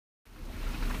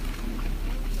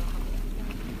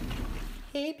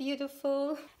Hey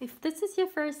beautiful! If this is your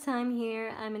first time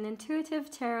here, I'm an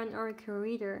intuitive tarot and oracle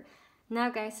reader. Now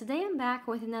guys, today I'm back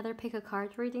with another pick a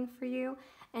card reading for you,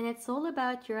 and it's all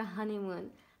about your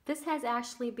honeymoon. This has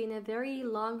actually been a very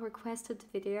long requested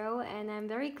video, and I'm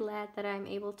very glad that I'm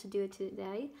able to do it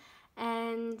today.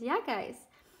 And yeah guys,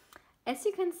 as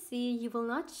you can see, you will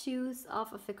not choose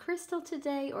off of a crystal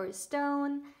today or a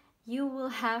stone. You will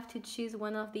have to choose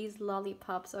one of these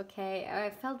lollipops, okay?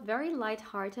 I felt very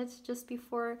lighthearted just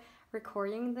before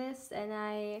recording this, and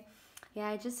I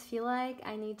just feel like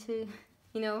I need to,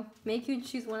 make you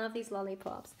choose one of these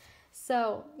lollipops.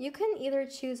 So you can either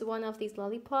choose one of these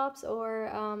lollipops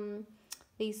or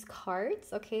these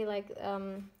cards, okay? Like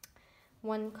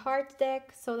one card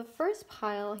deck. So the first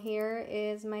pile here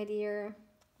is, my dear,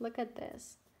 look at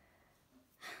this.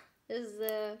 This is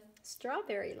the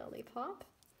strawberry lollipop.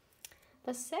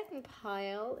 The second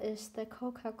pile is the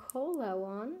Coca-Cola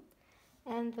one,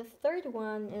 and the third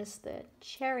one is the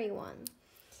cherry one.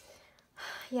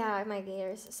 Yeah, my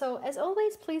dears. So as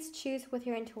always, please choose with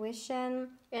your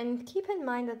intuition, and keep in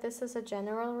mind that this is a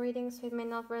general reading, so it may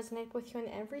not resonate with you on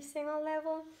every single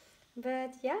level.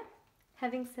 But yeah,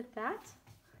 having said that,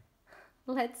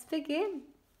 let's begin.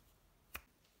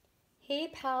 Hey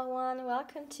pal one,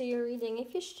 welcome to your reading.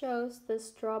 If you chose the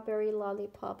strawberry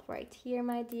lollipop right here,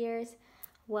 my dears,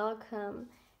 welcome.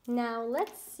 Now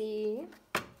let's see,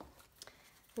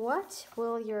 what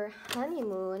will your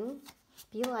honeymoon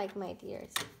be like, my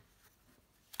dears?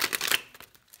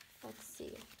 Let's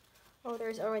see. Oh,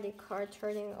 there's already a card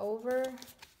turning over.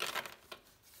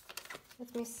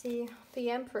 Let me see. The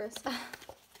Empress. But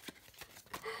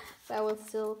I will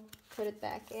still put it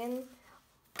back in.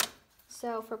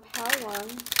 So for pile one,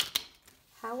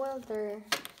 how will their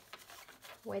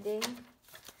wedding,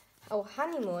 oh,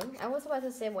 honeymoon, I was about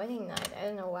to say wedding night, I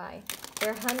don't know why,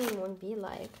 their honeymoon be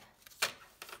like?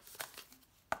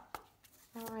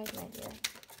 Alright, my dear.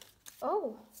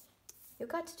 Oh, you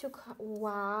got two cards.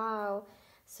 Wow.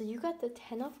 So you got the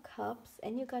 10 of Cups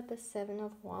and you got the 7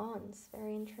 of Wands.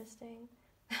 Very interesting.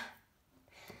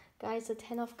 Guys, the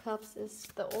 10 of Cups is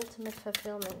the ultimate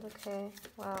fulfillment, okay?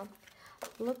 Wow.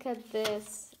 Look at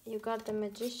this. You got the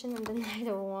Magician and the Knight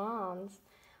of Wands.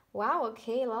 Wow,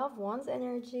 okay, a lot of Wands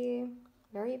energy.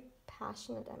 Very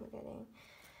passionate, I'm getting.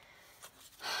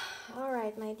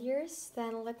 Alright, my dears,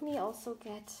 then let me also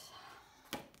get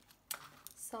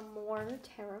some more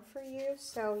tarot for you.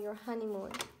 So, your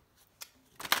honeymoon.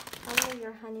 How will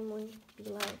your honeymoon be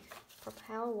like? For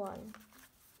pile one,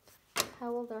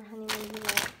 how will their honeymoon be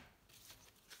like?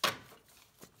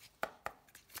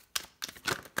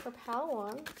 For pile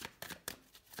one.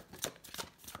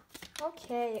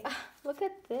 Okay, look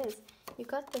at this. You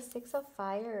got the 6 of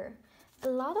Fire. A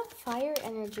lot of fire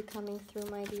energy coming through,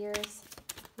 my dears.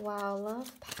 Wow,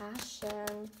 love,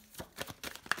 passion.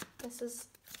 This is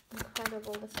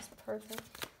incredible. This is perfect.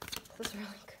 This is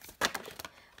really good.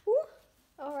 Ooh.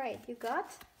 All right, you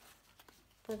got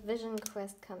the Vision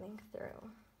Quest coming through.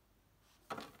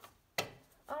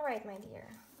 All right, my dear.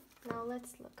 Now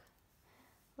let's look.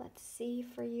 Let's see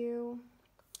for you.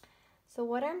 So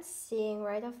what I'm seeing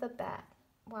right off the bat.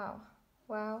 Wow.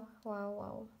 Wow, wow,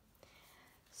 wow.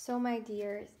 So my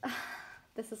dears,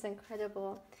 this is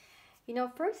incredible. You know,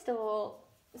 first of all,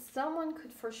 someone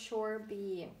could for sure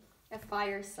be a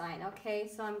fire sign, okay?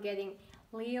 So I'm getting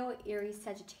Leo, Aries,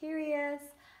 Sagittarius.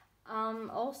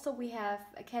 Also we have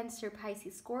a Cancer,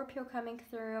 Pisces, Scorpio coming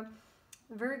through.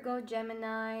 Virgo,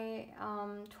 Gemini,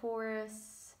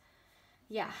 Taurus.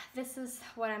 Yeah, this is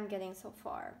what I'm getting so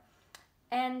far.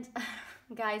 And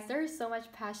guys, there's so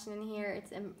much passion in here.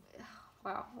 It's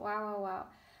wow, wow, wow, wow.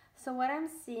 So what I'm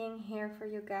seeing here for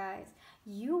you guys,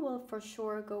 you will for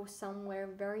sure go somewhere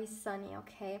very sunny,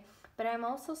 okay? But I'm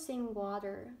also seeing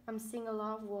water. I'm seeing a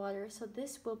lot of water, so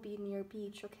this will be near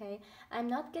beach, okay? I'm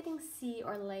not getting sea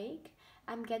or lake.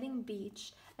 I'm getting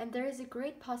beach, and there is a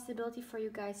great possibility for you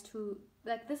guys to,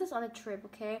 like, this is on a trip,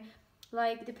 okay?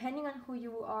 Like, depending on who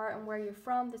you are and where you're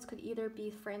from, this could either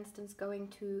be, for instance, going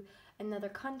to another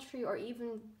country or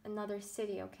even another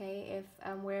city, okay?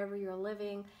 If wherever you're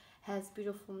living has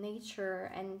beautiful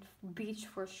nature and beach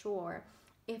for sure.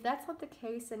 If that's not the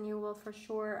case, then you will for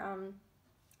sure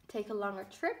take a longer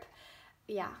trip.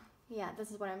 Yeah,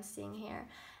 this is what I'm seeing here.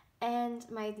 And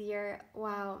my dear,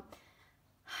 wow.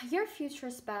 Your future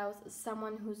spouse is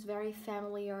someone who's very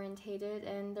family orientated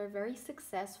and they're very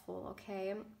successful,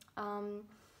 okay?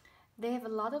 They have a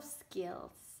lot of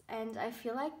skills, and I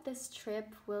feel like this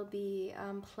trip will be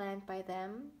planned by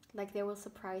them. Like, they will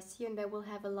surprise you and they will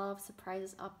have a lot of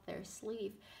surprises up their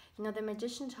sleeve. You know, the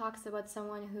Magician talks about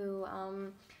someone who,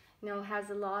 has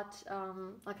a lot,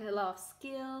 like a lot of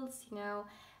skills,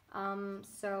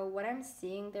 So what I'm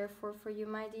seeing therefore for you,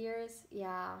 my dears,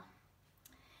 yeah.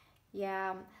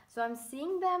 So I'm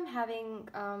seeing them having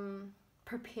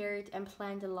prepared and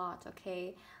planned a lot,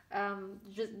 okay?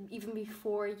 Just even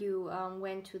before you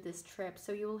went to this trip.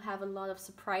 So you will have a lot of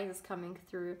surprises coming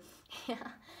through. Yeah,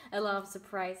 a lot of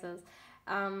surprises.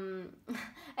 Um,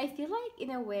 I feel like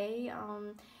in a way,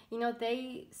 you know,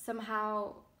 they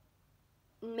somehow,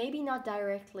 maybe not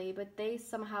directly, but they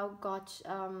somehow got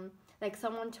like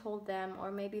someone told them,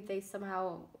 or maybe they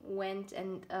somehow went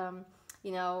and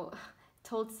you know,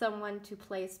 told someone to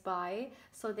place by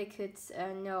so they could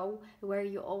know where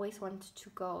you always wanted to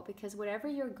go, because wherever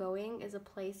you're going is a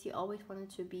place you always wanted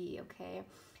to be, okay?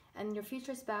 And your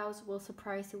future spouse will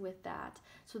surprise you with that.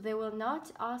 So they will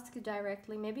not ask you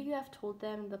directly. Maybe you have told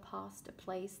them in the past a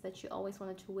place that you always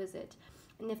wanted to visit,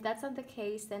 and if that's not the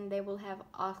case, then they will have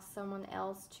asked someone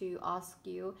else to ask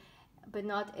you, but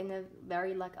not in a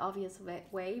very like obvious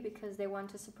way, because they want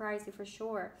to surprise you for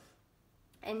sure.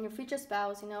 And your future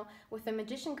spouse, you know, with the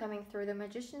magician coming through, the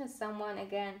magician is someone,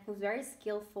 again, who's very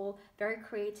skillful, very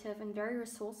creative, and very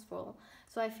resourceful.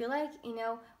 So I feel like, you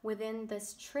know, within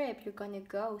this trip, you're going to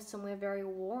go somewhere very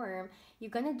warm. You're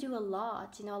going to do a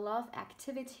lot, you know, a lot of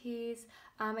activities,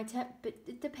 but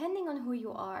depending on who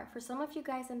you are. For some of you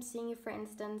guys, I'm seeing you, for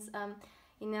instance,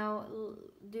 you know,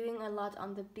 doing a lot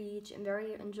on the beach and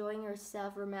very enjoying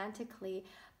yourself romantically.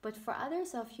 But for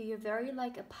others of you, you're very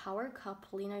like a power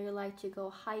couple. You know, you like to go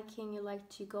hiking, you like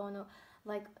to go on a,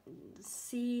 like,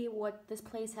 see what this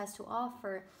place has to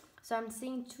offer. So I'm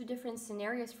seeing two different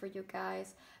scenarios for you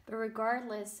guys. But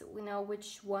regardless, you know,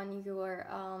 which one you're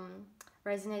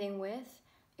resonating with,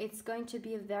 it's going to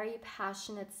be a very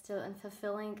passionate still and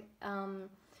fulfilling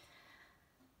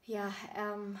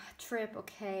trip,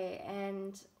 okay?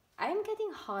 And I'm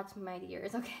getting hot, my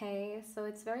dears, okay? So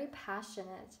it's very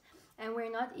passionate. And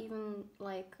we're not even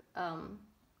like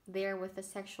there with the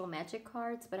sexual magic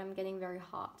cards, but I'm getting very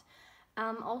hot.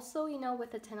 Also, you know,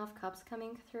 with the Ten of Cups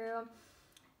coming through,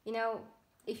 you know,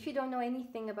 if you don't know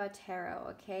anything about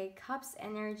tarot, okay, Cups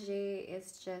energy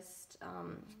is just,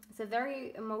 it's a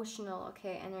very emotional,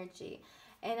 okay, energy.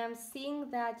 And I'm seeing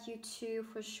that you two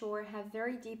for sure have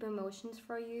very deep emotions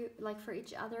for you, like for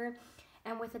each other.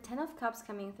 And with the Ten of Cups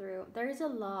coming through, there is a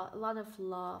lot of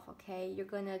love, okay? You're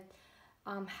gonna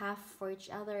have for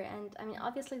each other. And I mean,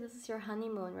 obviously this is your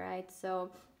honeymoon, right? So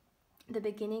the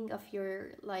beginning of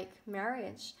your like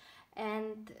marriage,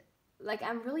 and like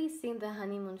I'm really seeing the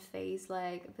honeymoon phase,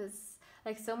 like this,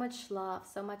 like so much love,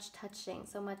 so much touching,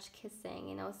 so much kissing,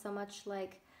 you know, so much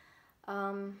like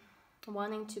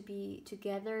wanting to be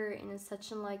together in a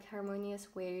such a like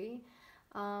harmonious way.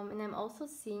 And I'm also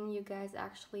seeing you guys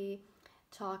actually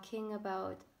talking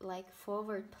about like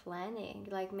forward planning,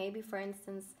 like maybe for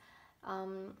instance,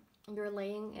 you're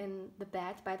laying in the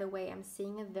bed. By the way, I'm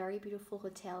seeing a very beautiful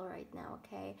hotel right now,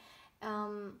 okay?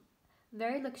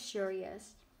 Very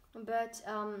luxurious, but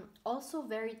also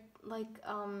very like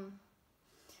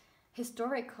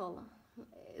historical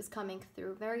is coming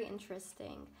through, very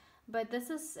interesting. But this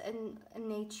is a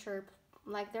nature,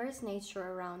 like there is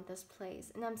nature around this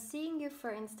place. And I'm seeing you,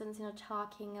 for instance, you know,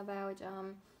 talking about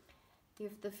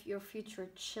if your future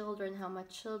children, how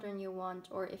much children you want,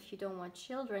 or if you don't want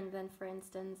children, then for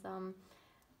instance,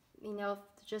 you know,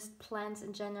 just plans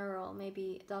in general,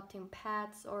 maybe adopting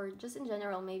pets, or just in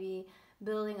general, maybe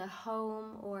building a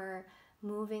home or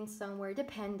moving somewhere,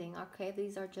 depending, okay?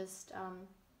 These are just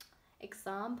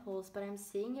examples, but I'm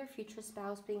seeing your future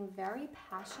spouse being very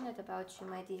passionate about you,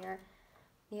 my dear.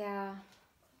 Yeah,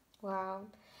 wow.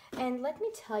 And let me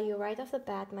tell you right off the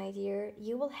bat, my dear,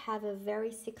 you will have a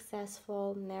very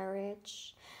successful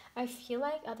marriage. I feel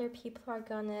like other people are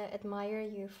gonna admire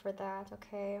you for that,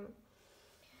 okay?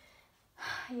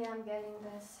 Yeah, I'm getting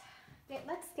this. Okay,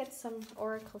 let's get some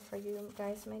oracle for you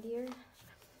guys, my dear.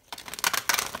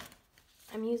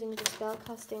 I'm using the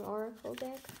spellcasting oracle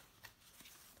deck.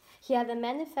 Yeah, the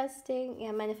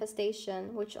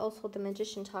manifestation, which also the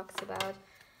magician talks about.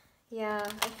 Yeah,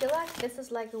 I feel like this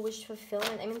is like a wish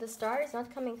fulfillment. I mean, the star is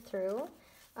not coming through,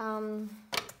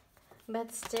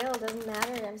 but still, doesn't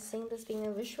matter. I'm seeing this being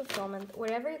a wish fulfillment.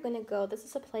 Wherever you're gonna go, this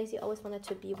is a place you always wanted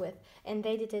to be with, and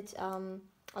they did it on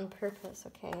purpose,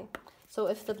 okay? So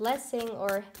if the blessing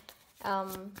or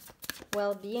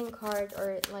well-being card,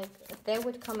 or like if they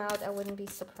would come out, I wouldn't be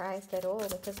surprised at all,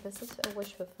 because this is a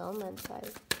wish fulfillment,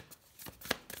 guys.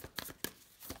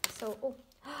 So, oh,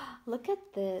 look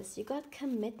at this. You got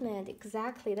commitment.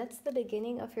 Exactly. That's the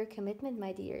beginning of your commitment,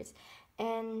 my dears.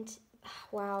 And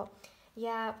wow.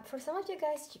 Yeah, for some of you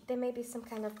guys, there may be some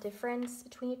kind of difference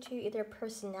between you two, either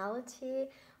personality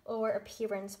or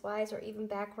appearance-wise, or even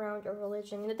background or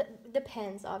religion.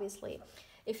 Depends, obviously.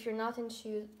 If you're not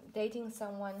into dating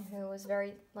someone who is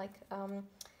very like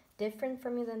different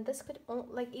from you, then this could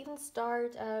like even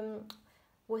start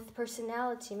with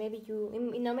personality. Maybe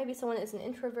maybe someone is an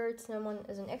introvert, someone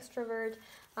is an extrovert,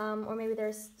 or maybe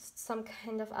there's some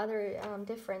kind of other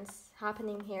difference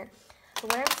happening here.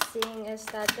 But what I'm seeing is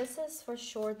that this is for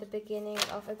sure the beginning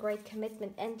of a great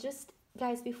commitment. And just,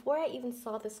 guys, before I even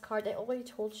saw this card, I already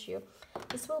told you,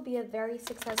 this will be a very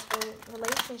successful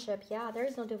relationship. Yeah, there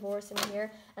is no divorce in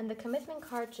here. And the commitment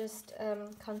card just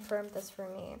confirmed this for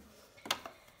me.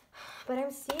 But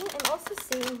I'm also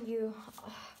seeing you,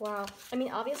 wow. I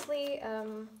mean, obviously,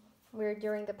 we're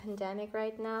during the pandemic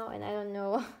right now, and I don't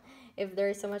know if there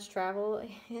is so much travel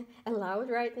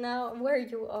allowed right now where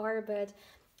you are, but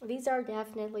these are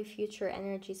definitely future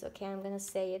energies, okay? I'm gonna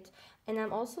say it. And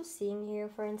I'm also seeing you,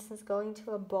 for instance, going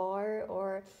to a bar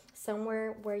or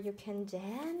somewhere where you can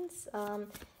dance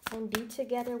and be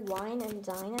together, wine and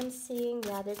dine. I'm seeing,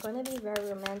 yeah, they're gonna be very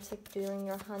romantic during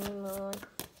your honeymoon.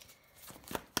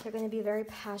 They're going to be very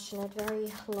passionate,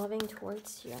 very loving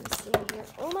towards you. I'm seeing here.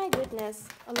 Oh my goodness.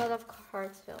 A lot of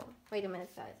cards fell. Wait a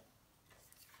minute, guys.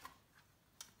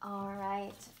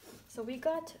 Alright. So we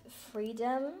got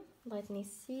freedom. Let me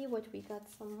see what we got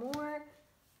some more.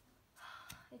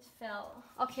 It fell.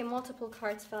 Okay, multiple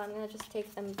cards fell. I'm going to just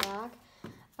take them back.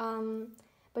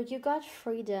 But you got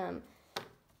freedom.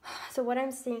 So what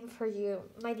I'm seeing for you,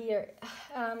 my dear,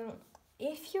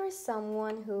 if you're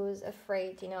someone who's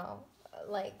afraid, you know,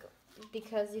 like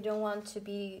because you don't want to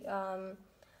be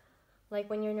like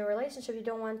when you're in a relationship, you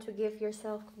don't want to give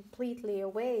yourself completely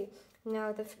away.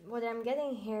 Now what I'm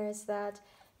getting here is that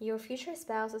your future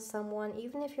spouse is someone,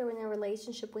 even if you're in a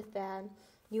relationship with them,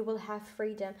 you will have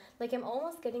freedom. Like I'm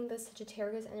almost getting this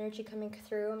Sagittarius energy coming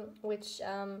through, which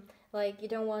like you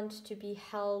don't want to be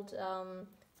held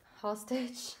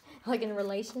hostage like in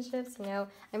relationships, you know.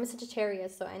 I'm a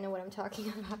Sagittarius, so I know what I'm talking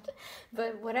about.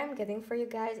 But what I'm getting for you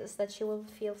guys is that you will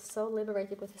feel so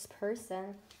liberated with this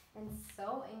person and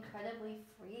so incredibly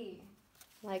free,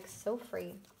 like so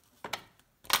free.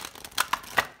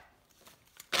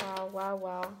 Wow, wow,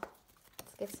 wow.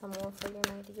 Let's get some more for you,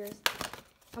 my dears.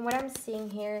 And what I'm seeing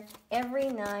here, every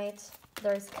night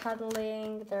there's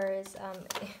cuddling, there is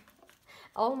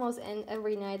almost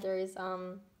every night there is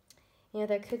you know,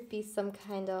 there could be some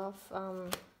kind of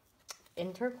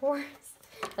intercourse.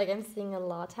 Like I'm seeing a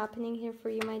lot happening here for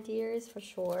you, my dears, for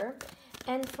sure.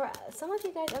 And for some of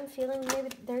you guys, I'm feeling maybe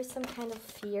there's some kind of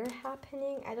fear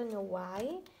happening. I don't know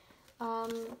why.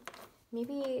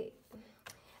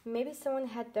 Maybe someone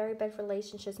had very bad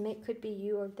relationships. Could be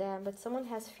you or them, but someone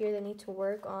has fear they need to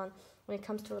work on when it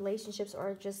comes to relationships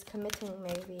or just committing,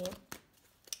 maybe.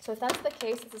 So if that's the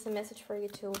case, this is a message for you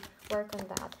to work on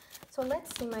that. So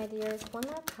let's see, my dears. One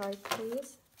more card,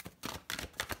 please.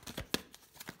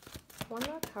 One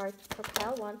more card for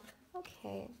pile one.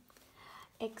 Okay.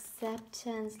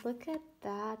 Acceptance. Look at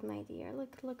that, my dear.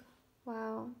 Look.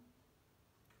 Wow.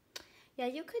 Yeah,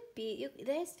 you could be,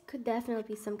 there could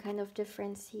definitely be some kind of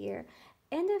difference here.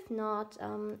 And if not,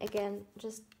 again,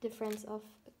 just difference of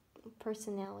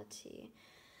personality.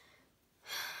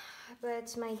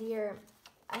 But my dear,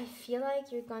 I feel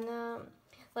like you're gonna,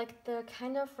 like the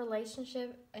kind of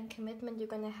relationship and commitment you're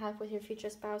gonna have with your future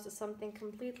spouse is something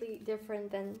completely different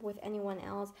than with anyone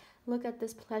else. Look at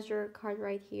this pleasure card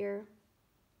right here.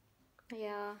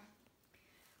 Yeah.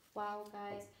 Wow,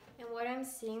 guys. And what I'm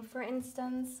seeing, for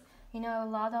instance, you know, a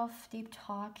lot of deep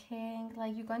talking,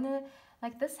 like you're gonna,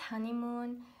 like this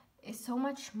honeymoon is so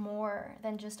much more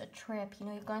than just a trip, you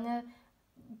know, you're gonna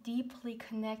deeply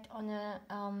connect on a,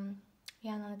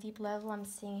 yeah, on a deep level. I'm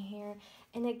seeing here.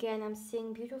 And again, I'm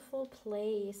seeing beautiful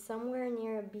place somewhere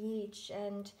near a beach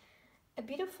and a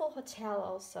beautiful hotel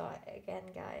also, again,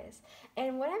 guys.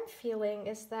 And what I'm feeling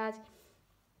is that,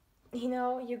 you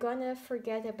know, you're gonna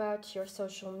forget about your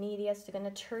social medias, you're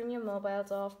gonna turn your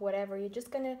mobiles off, whatever. You're just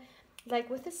gonna, like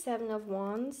with the Seven of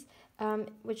Wands,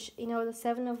 which, you know, the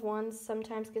Seven of Wands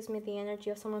sometimes gives me the energy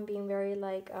of someone being very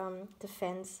like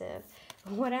defensive.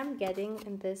 What I'm getting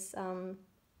in this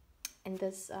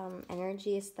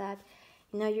energy is that,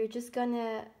 you know, you're just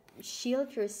gonna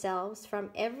shield yourselves from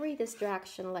every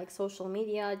distraction, like social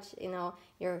media, you know,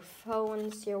 your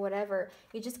phones, your whatever.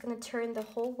 You're just gonna turn the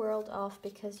whole world off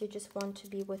because you just want to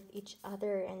be with each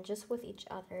other and just with each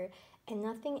other, and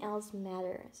nothing else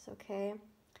matters. Okay,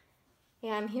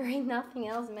 yeah, I'm hearing nothing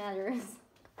else matters.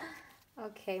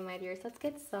 Okay, my dears, let's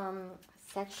get some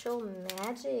sexual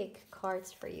magic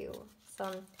cards for you,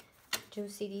 some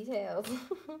juicy details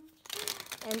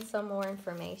and some more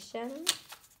information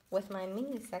with my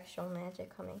mini sexual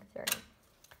magic coming through.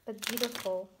 but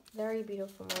beautiful, very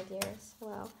beautiful, my dears.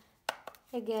 Wow.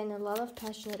 Again, a lot of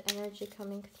passionate energy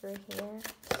coming through here.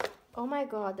 Oh my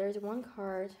god, there's one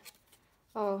card.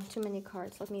 Oh, too many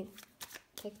cards. Let me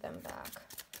take them back.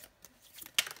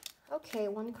 Okay,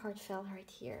 one card fell right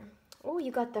here. Oh,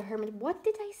 you got the Hermit. What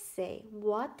did I say?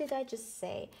 What did I just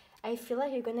say? I feel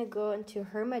like you're gonna go into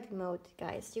Hermit mode,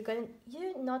 guys. You're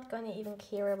not gonna even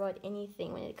care about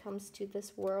anything when it comes to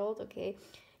this world, okay?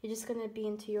 You're just gonna be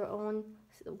into your own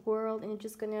world, and you're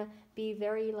just gonna be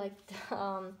very like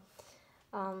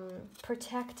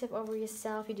protective over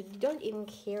yourself. You don't even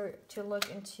care to look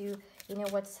into, you know,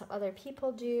 what other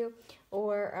people do,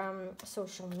 or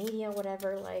social media,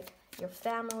 whatever, like your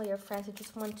family, your friends. You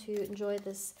just want to enjoy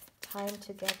this time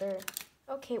together.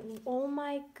 Okay, oh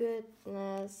my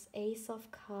goodness, Ace of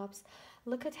Cups.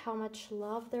 Look at how much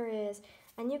love there is.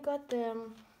 And you got the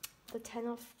Ten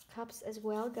of Cups as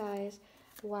well, guys.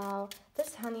 Wow,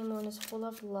 this honeymoon is full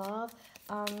of love.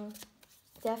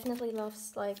 Definitely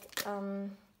loves, like,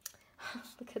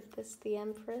 look at this, the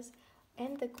Empress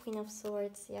and the Queen of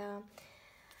Swords, yeah.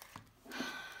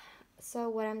 So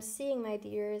what I'm seeing, my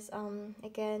dears,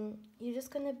 again, you're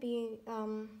just gonna be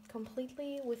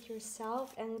completely with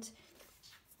yourself. And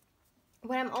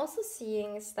what I'm also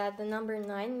seeing is that the number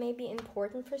 9 may be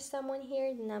important for someone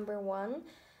here. The number 1,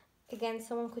 again,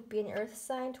 someone could be an earth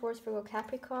sign, Taurus, Virgo,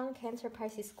 Capricorn, Cancer,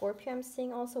 Pisces, Scorpio. I'm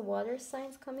seeing also water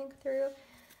signs coming through.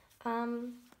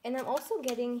 And I'm also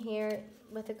getting here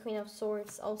with the Queen of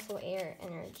Swords, also air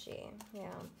energy,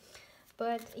 yeah.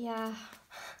 But yeah,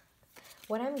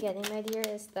 what I'm getting, my dear,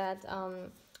 is that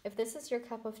if this is your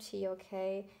cup of tea,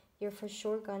 okay, you're for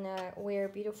sure gonna wear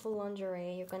beautiful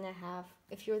lingerie. You're gonna have,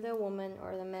 if you're the woman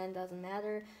or the man, doesn't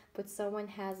matter, but someone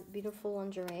has beautiful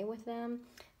lingerie with them.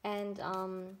 And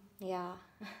yeah,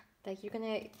 like you're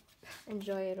gonna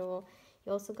enjoy it all.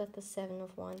 You also got the 7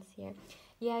 of Wands here.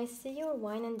 Yeah, I see you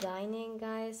wine and dining,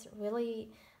 guys. Really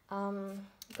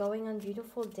going on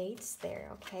beautiful dates there,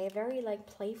 okay? Very, like,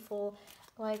 playful.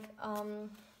 Like,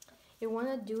 you want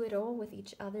to do it all with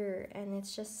each other. And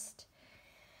it's just,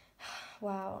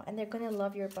 wow. And they're going to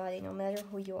love your body no matter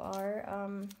who you are.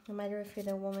 No matter if you're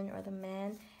the woman or the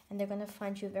man. And they're going to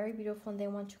find you very beautiful. And they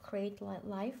want to create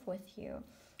life with you.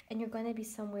 And you're going to be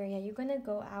somewhere, yeah, you're going to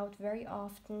go out very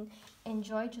often.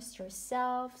 Enjoy just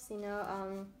yourselves, you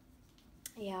know,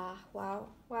 yeah, wow,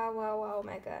 wow, wow, wow,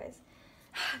 my guys.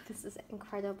 This is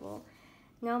incredible.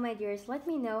 Now, my dears, let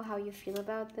me know how you feel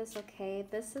about this, okay?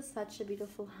 This is such a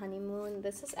beautiful honeymoon.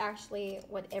 This is actually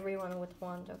what everyone would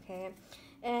want, okay?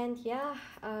 And yeah,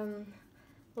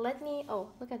 let me, oh,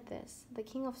 look at this. The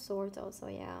King of Swords also,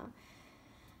 yeah.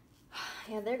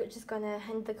 Yeah, they're just gonna,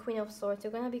 and the Queen of Swords,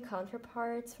 you're gonna be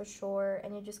counterparts for sure,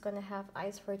 and you're just gonna have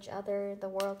eyes for each other. The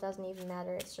world doesn't even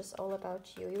matter, it's just all about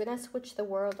you. You're gonna switch the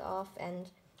world off and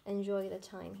enjoy the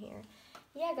time here.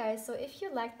 Yeah, guys, so if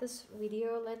you liked this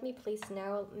video, let me please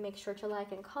know. Make sure to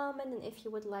like and comment, and if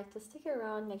you would like to stick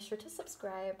around, make sure to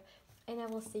subscribe, and I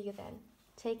will see you then.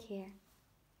 Take care.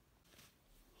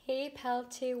 Hey pal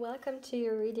 2, welcome to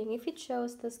your reading. If you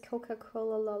chose this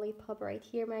Coca-Cola lollipop right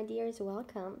here, my dears,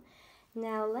 welcome.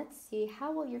 Now let's see,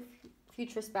 how will your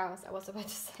future spouse, I was about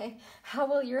to say, how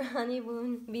will your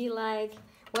honeymoon be like?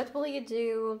 What will you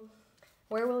do?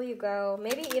 Where will you go?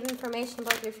 Maybe even information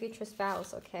about your future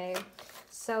spouse, okay?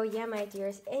 So yeah, my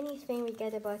dears, anything we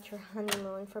get about your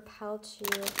honeymoon for pile 2,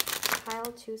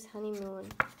 pile 2's honeymoon.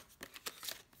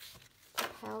 For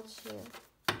pile 2.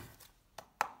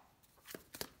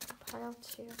 Pile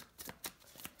 2.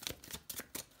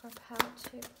 For pile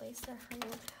 2, place their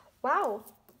honeymoon. Wow,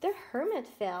 the Hermit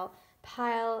fell.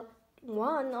 Pile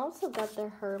 1 also got the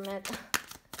Hermit.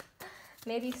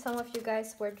 Maybe some of you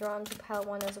guys were drawn to pile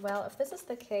 1 as well. If this is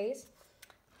the case,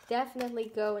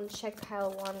 definitely go and check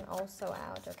pile 1 also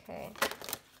out, okay?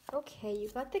 Okay, you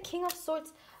got the King of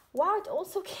Swords. Wow, it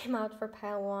also came out for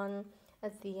pile 1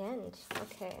 at the end.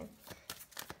 Okay.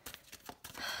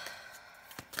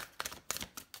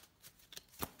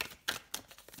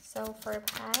 So for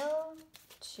pile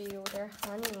 2, their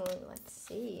honeymoon, let's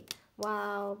see.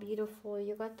 Wow, beautiful.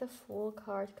 You got the Fool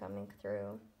card coming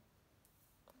through.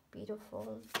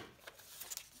 Beautiful.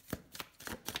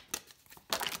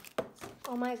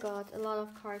 Oh my god, a lot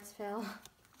of cards fell.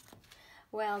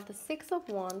 Well, the 6 of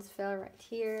Wands fell right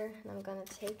here, and I'm gonna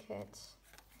take it.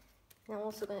 And I'm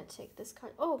also gonna take this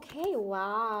card. Okay,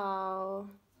 wow.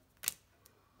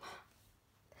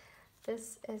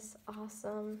 This is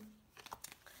awesome.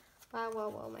 Wow, wow,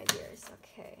 wow, my dears.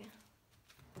 Okay.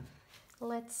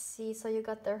 Let's see. So you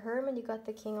got the Hermit, you got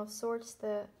the King of Swords,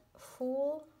 the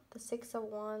Fool, the 6 of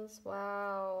Wands.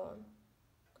 Wow.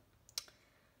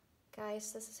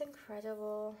 Guys, this is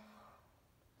incredible.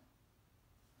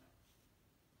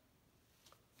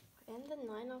 And the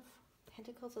Nine of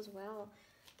Pentacles as well.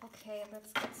 Okay,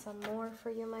 let's get some more for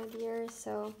you, my dear.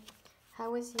 So,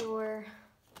 how is your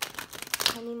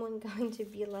honeymoon going to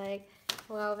be like?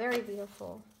 Wow, very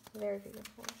beautiful. Very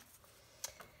beautiful.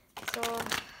 So,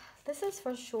 this is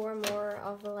for sure more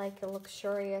of like a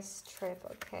luxurious trip,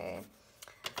 okay?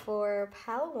 For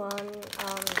pile 1,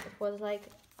 it was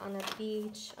like on a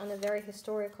beach, on a very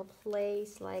historical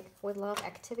place, like with a lot of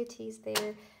activities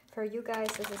there. For you guys,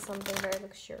 this is something very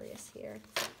luxurious here.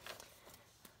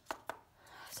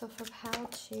 So for pile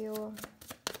 2,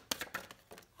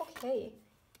 okay,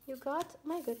 you got,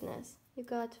 my goodness, you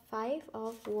got 5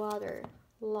 of water,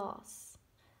 loss.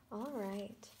 All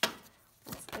right,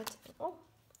 let's get, oh,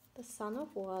 the Sun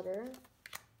of Water.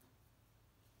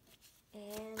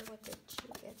 And what did you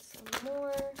get? Some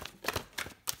more.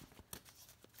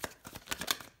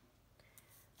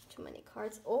 Too many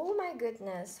cards. Oh my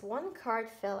goodness. One card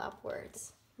fell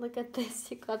upwards. Look at this.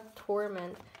 You got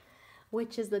Torment,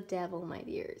 which is the devil, my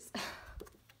dears.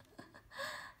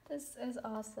 This is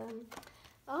awesome.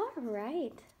 All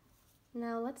right.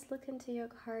 Now let's look into your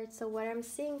cards. So what I'm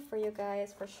seeing for you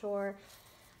guys for sure.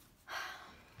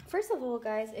 First of all,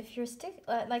 guys, if you're still,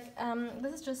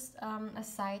 this is just a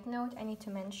side note I need to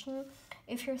mention.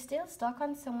 If you're still stuck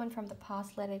on someone from the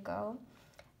past, let it go.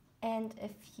 And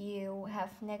if you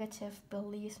have negative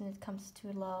beliefs when it comes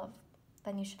to love,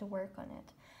 then you should work on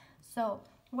it. So,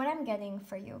 what I'm getting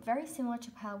for you, very similar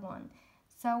to pile 1.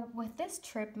 So, with this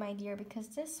trip, my dear, because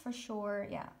this for sure,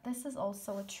 yeah, this is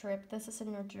also a trip. This is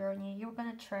in your journey. You're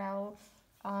going to travel,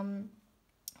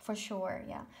 for sure,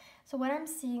 yeah. So what I'm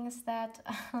seeing is that,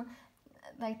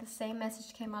 like the same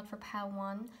message came out for pile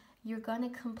 1, you're gonna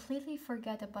completely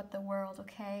forget about the world,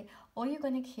 okay? All you're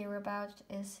gonna care about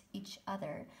is each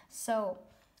other. So,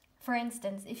 for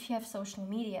instance, if you have social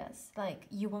medias, like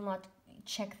you will not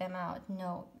check them out.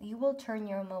 No, you will turn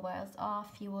your mobiles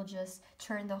off. You will just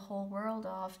turn the whole world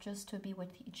off just to be with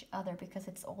each other because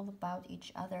it's all about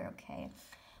each other, okay?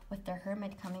 With the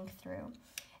Hermit coming through.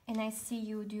 And I see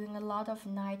you doing a lot of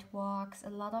night walks, a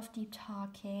lot of deep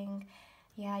talking.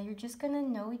 Yeah, you're just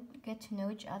gonna get to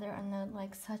know each other on a,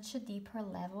 like such a deeper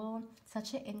level,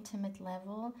 such an intimate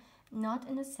level. Not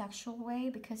in a sexual way,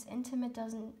 because intimate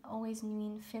doesn't always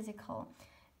mean physical.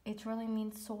 It really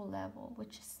means soul level,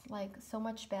 which is like so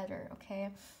much better, okay?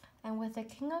 And with the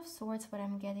King of Swords, what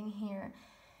I'm getting here,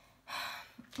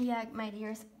 yeah, my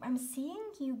dears, I'm seeing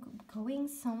you going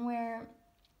somewhere.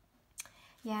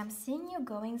 Yeah, I'm seeing you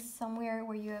going somewhere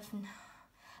where you have,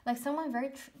 like someone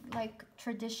very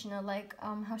traditional, like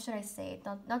how should I say it?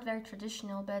 Not very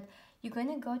traditional, but you're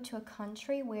gonna go to a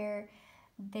country where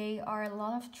there are a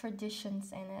lot of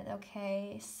traditions in it.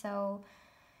 Okay, so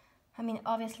I mean,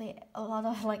 obviously, a lot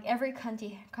of like every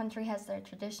country has their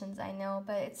traditions. I know,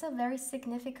 but it's a very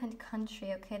significant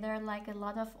country. Okay, there are like a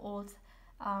lot of old,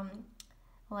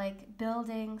 like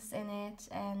buildings in it,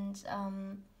 and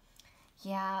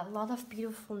yeah, a lot of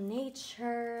beautiful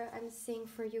nature I'm seeing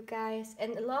for you guys.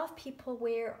 And a lot of people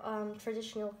wear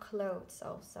traditional clothes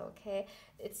also, okay?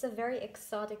 It's a very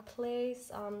exotic place,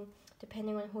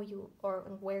 depending on who you or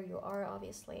where you are,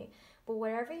 obviously. But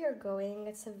wherever you're going,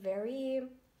 it's a very,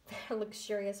 very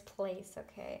luxurious place,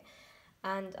 okay?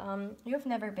 And you've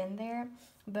never been there,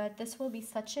 but this will be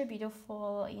such a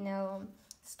beautiful, you know,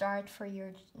 start for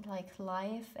your like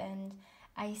life. And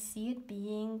I see it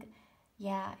being,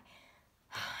 yeah,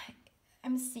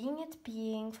 I'm seeing it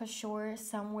being for sure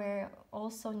somewhere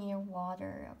also near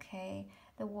water, okay?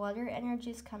 The water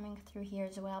energy is coming through here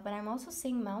as well, but I'm also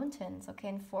seeing mountains, okay,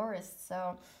 and forests.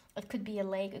 So it could be a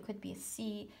lake, it could be a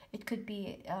sea, it could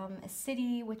be a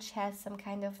city which has some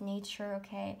kind of nature,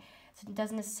 okay? So it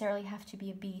doesn't necessarily have to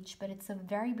be a beach, but it's a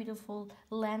very beautiful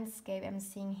landscape I'm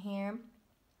seeing here.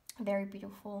 Very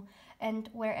beautiful. And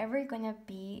wherever you're gonna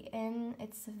be in,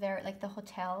 it's very, like the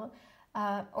hotel,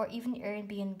 or even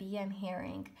Airbnb, I'm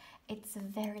hearing, it's a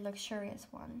very luxurious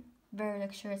one. Very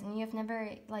luxurious, and you've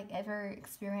never like ever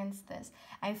experienced this.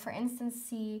 I, for instance,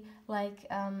 see like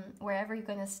wherever you're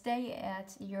gonna stay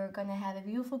at, you're gonna have a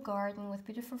beautiful garden with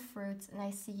beautiful fruits, and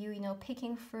I see you, you know,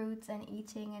 picking fruits and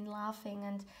eating and laughing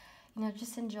and, you know,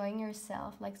 just enjoying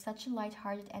yourself, like such a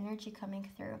light-hearted energy coming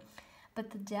through. But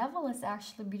the devil is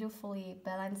actually beautifully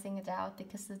balancing it out,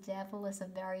 because the devil is a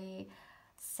very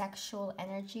sexual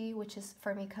energy, which is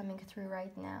for me coming through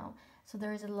right now. So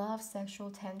there is a lot of sexual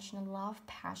tension, a lot of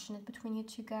passionate between you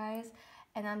two guys,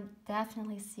 and I'm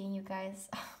definitely seeing you guys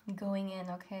going in,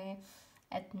 okay,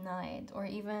 at night, or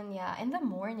even, yeah, in the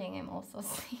morning. I'm also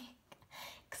seeing,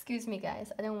 excuse me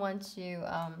guys, I don't want to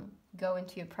go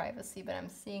into your privacy, but I'm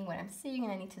seeing what I'm seeing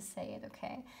and I need to say it,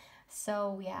 okay?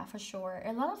 So yeah, for sure.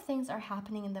 A lot of things are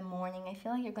happening in the morning. I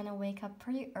feel like you're gonna wake up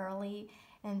pretty early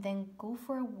and then go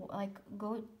for a, like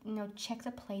go, you know, check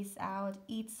the place out,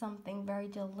 eat something very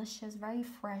delicious, very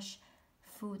fresh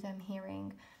food I'm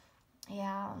hearing.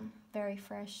 Yeah, very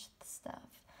fresh stuff.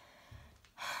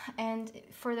 And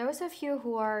for those of you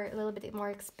who are a little bit more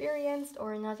experienced,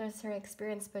 or not necessarily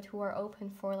experienced, but who are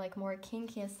open for like more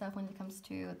kinky stuff when it comes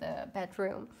to the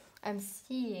bedroom, I'm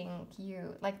seeing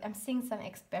you, like I'm seeing some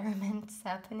experiments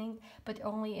happening, but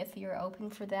only if you're open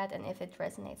for that and if it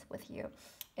resonates with you.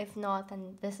 If not,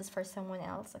 then this is for someone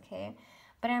else, okay?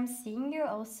 But I'm seeing you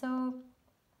also,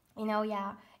 you know,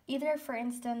 yeah, either for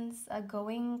instance,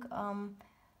 going,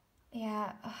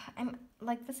 yeah, I'm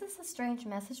like, this is a strange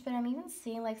message, but I'm even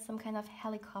seeing like some kind of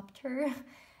helicopter,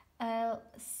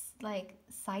 like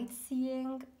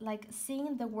sightseeing, like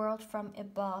seeing the world from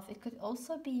above. It could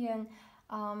also be an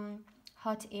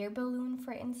hot air balloon,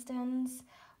 for instance,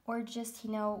 or just,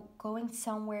 you know, going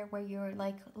somewhere where you're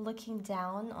like looking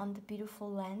down on the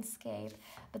beautiful landscape.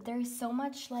 But there is so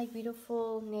much like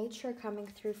beautiful nature coming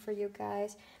through for you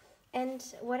guys. And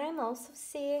what I'm also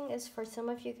seeing is for some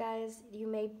of you guys, you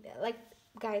may, like,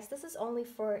 guys, this is only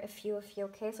for a few of you,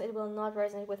 okay? So it will not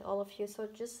resonate with all of you, so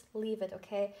just leave it,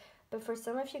 okay? But for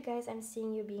some of you guys, I'm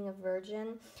seeing you being a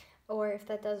virgin, or if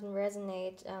that doesn't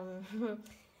resonate,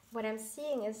 what I'm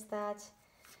seeing is that,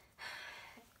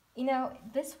 you know,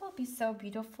 this will be so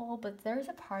beautiful, but there's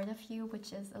a part of you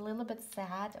which is a little bit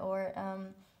sad, or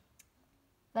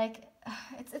like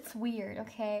it's weird,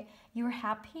 okay? You're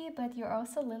happy, but you're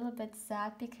also a little bit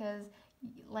sad because,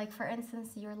 like, for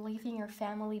instance, you're leaving your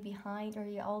family behind or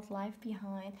your old life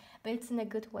behind, but it's in a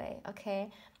good way, okay?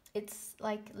 It's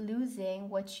like losing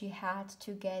what you had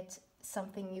to get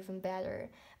something even better,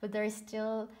 but there's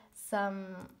still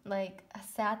some like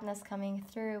sadness coming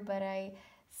through. But I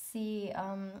see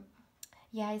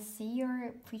yeah, I see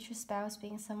your future spouse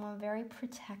being someone very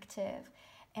protective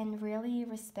and really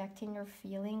respecting your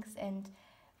feelings and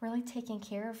really taking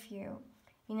care of you.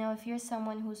 You know, if you're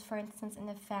someone who's, for instance, in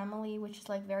a family which is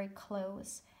like very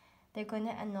close, they're going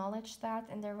to acknowledge that,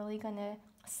 and they're really going to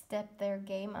step their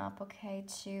game up, okay,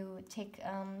 to take,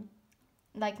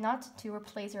 like, not to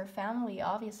replace your family,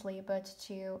 obviously, but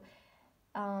to,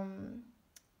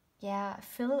 yeah,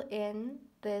 fill in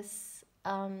this,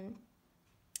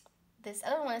 this, I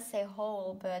don't want to say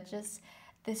hole, but just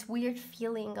this weird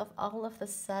feeling of all of a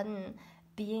sudden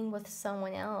being with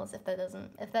someone else, if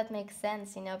that makes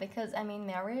sense, you know, because I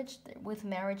mean, with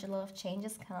marriage a lot of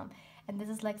changes come, and this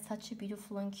is like such a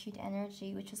beautiful and cute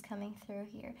energy which is coming through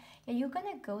here. Yeah, you're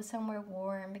gonna go somewhere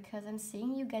warm, because I'm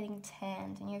seeing you getting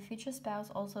tanned, and your future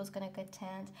spouse also is gonna get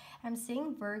tanned. I'm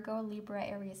seeing Virgo, Libra,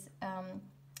 Aries,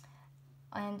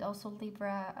 and also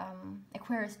Libra,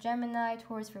 Aquarius, Gemini,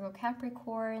 Taurus, Virgo,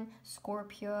 Capricorn,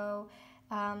 Scorpio,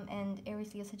 and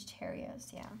Aries, Leo,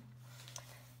 Sagittarius. Yeah.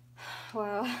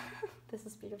 Wow, this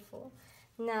is beautiful.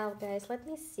 Now, guys, let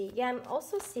me see. Yeah, I'm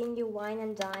also seeing you wine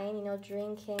and dine, you know,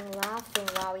 drinking, laughing.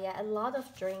 Wow, yeah, a lot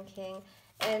of drinking.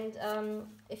 And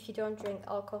if you don't drink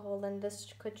alcohol, then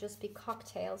this could just be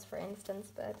cocktails, for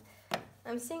instance. But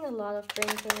I'm seeing a lot of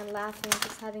drinking and laughing,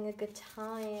 just having a good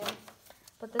time.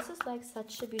 But this is like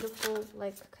such a beautiful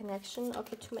like connection.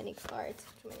 Okay, too many cards.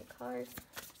 Too many cards.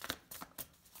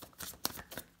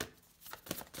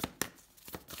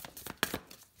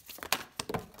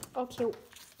 Okay,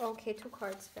 okay, 2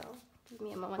 cards fell. Give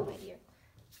me a moment, my dear.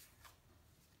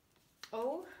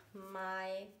 Oh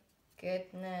my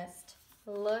goodness.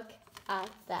 Look at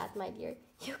that, my dear.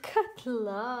 You got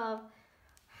love.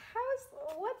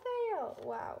 What the hell?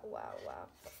 Wow, wow, wow.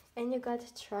 And you got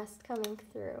trust coming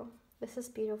through. This is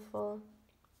beautiful.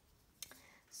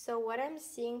 So what I'm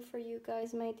seeing for you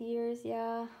guys, my dears,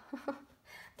 yeah,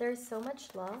 there's so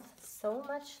much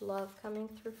love coming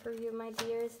through for you, my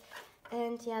dears.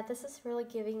 And yeah, this is really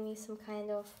giving me some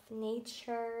kind of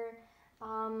nature.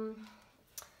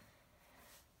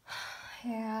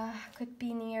 Yeah, could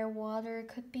be near water,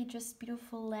 could be just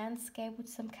beautiful landscape with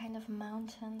some kind of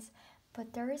mountains.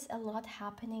 But there is a lot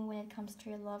happening when it comes to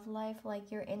your love life, like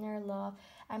your inner love.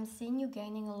 I'm seeing you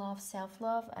gaining a lot of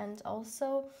self-love, and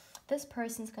also this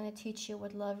person's going to teach you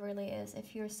what love really is.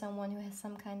 If you're someone who has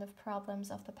some kind of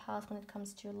problems of the past when it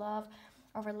comes to love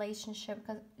or relationship,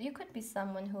 because you could be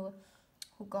someone who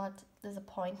got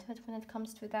disappointed when it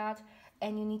comes to that,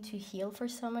 and you need to heal for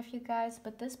some of you guys.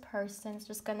 But this person is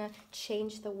just gonna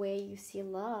change the way you see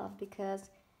love, because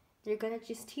they're gonna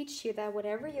just teach you that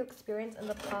whatever you experienced in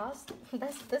the past,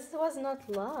 this was not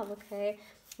love, okay?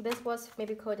 This was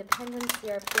maybe codependency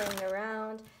or playing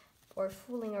around or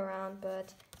fooling around,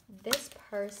 but this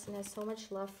person has so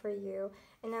much love for you,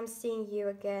 and I'm seeing you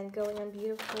again going on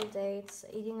beautiful dates,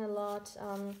 eating a lot,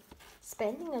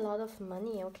 spending a lot of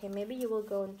money. Okay, maybe you will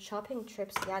go on shopping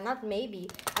trips. Yeah, not maybe,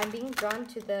 I'm being drawn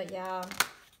to the, yeah.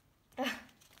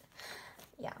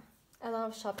 Yeah, a lot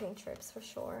of shopping trips for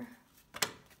sure.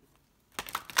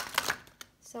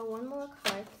 So one more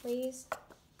card, please.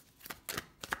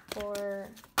 For,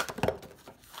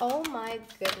 oh my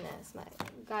goodness, my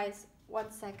guys, 1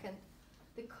 second.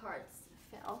 The cards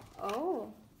fell.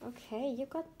 Oh, okay, you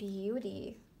got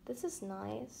beauty. This is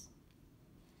nice.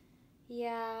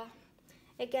 Yeah.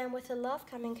 Again, with the love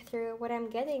coming through, what I'm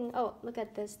getting, oh, look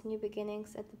at this, new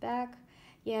beginnings at the back.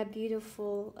 Yeah,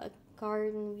 beautiful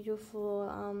garden,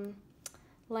 beautiful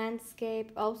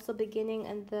landscape, also beginning,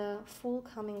 and the Fool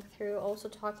coming through, also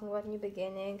talking about new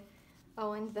beginning.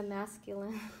 Oh, and the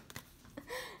masculine.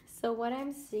 So what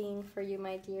I'm seeing for you,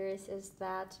 my dears, is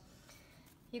that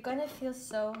you're gonna feel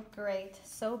so great,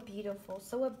 so beautiful,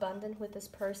 so abundant with this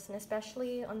person,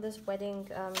 especially on this wedding,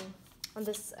 on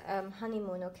this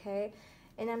honeymoon, okay?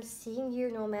 And I'm seeing you,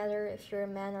 no matter if you're a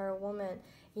man or a woman,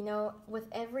 you know, with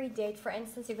every date. For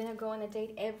instance, you're gonna go on a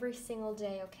date every single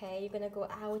day, okay? You're gonna go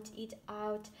out, eat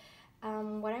out.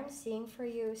 What I'm seeing for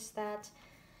you is that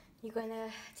you're gonna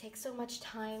take so much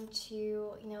time to,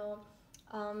 you know,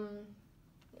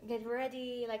 get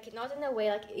ready, like not in a way,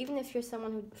 like even if you're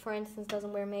someone who, for instance,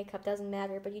 doesn't wear makeup, doesn't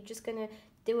matter, but you're just gonna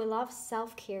do a lot of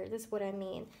self-care. This is what I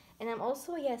mean. And I'm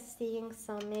also, yes, seeing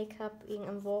some makeup being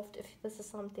involved if this is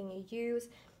something you use,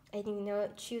 and you know,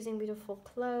 choosing beautiful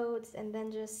clothes, and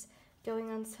then just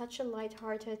going on such a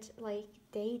light-hearted like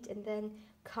date, and then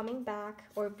coming back,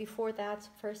 or before that,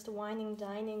 first wining,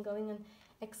 dining, going on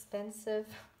expensive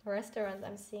restaurants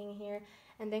I'm seeing here,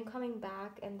 and then coming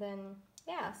back, and then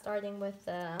yeah, starting with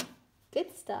the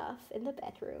good stuff in the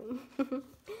bedroom.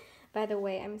 By the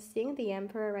way, I'm seeing the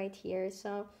Emperor right here,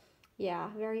 so yeah,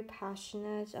 very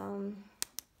passionate.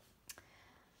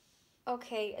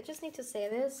 Okay, I just need to say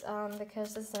this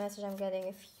because this is the message I'm getting.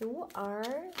 If you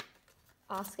are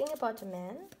asking about a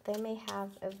man, they may have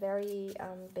a very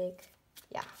big,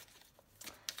 yeah,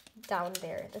 down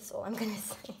there. That's all I'm gonna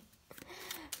say.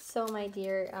 So my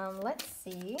dear, let's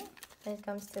see when it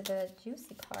comes to the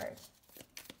juicy part.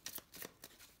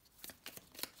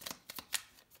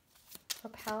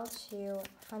 Propel to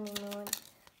honeymoon.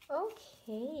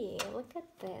 Okay, look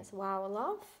at this. Wow,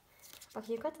 love.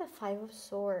 Okay, you got the 5 of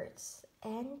Swords,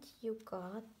 and you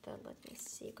got the, let me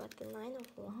see, you got the 9 of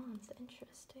Wands.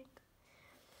 Interesting.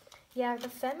 Yeah, the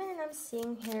feminine I'm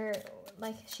seeing here,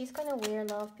 like she's gonna wear a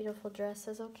lot of beautiful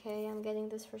dresses. Okay, I'm getting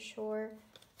this for sure.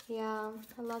 Yeah,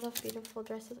 a lot of beautiful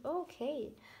dresses.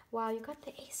 Okay, wow, you got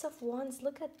the Ace of Wands.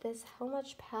 Look at this, how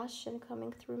much passion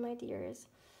coming through, my dears.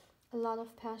 A lot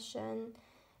of passion.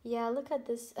 Yeah, look at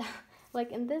this.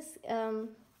 Like in this,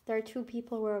 there are 2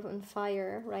 people who are on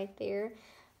fire right there.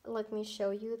 Let me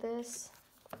show you this.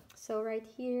 So right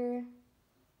here,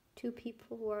 2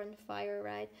 people who are on fire,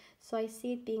 right? So I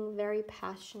see it being very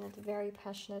passionate,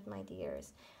 my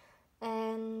dears.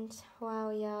 And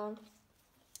wow, yeah.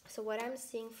 So what I'm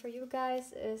seeing for you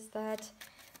guys is that,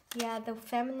 yeah, the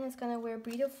feminine is gonna wear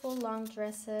beautiful long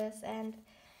dresses, and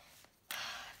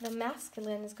the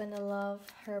masculine is gonna love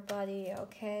her body,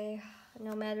 okay?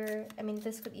 No matter, I mean,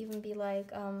 this could even be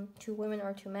like 2 women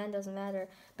or 2 men, doesn't matter.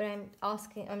 But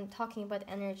I'm talking about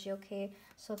energy, okay?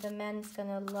 So the man's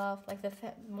gonna love, like the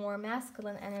more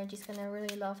masculine energy is gonna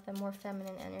really love the more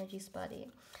feminine energy's body.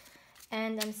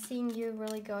 And I'm seeing you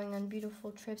really going on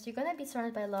beautiful trips. You're gonna be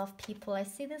surrounded by a lot of people. I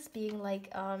see this being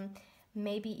like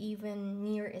maybe even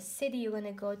near a city. You're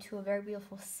gonna go to a very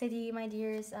beautiful city, my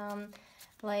dears.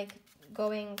 Like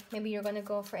going, maybe you're gonna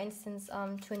go, for instance,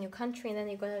 to a new country, and then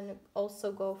you're gonna also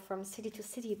go from city to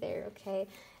city there, okay?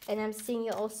 And I'm seeing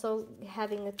you also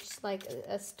having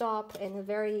a stop in a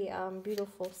very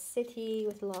beautiful city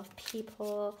with a lot of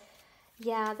people.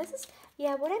 Yeah, this is,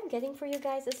 yeah, what I'm getting for you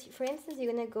guys is, for instance,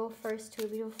 you're gonna go first to a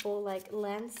beautiful like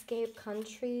landscape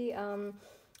country,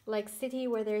 like city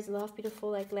where there's a lot of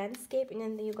beautiful like landscape, and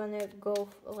then you're gonna go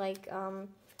like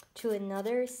to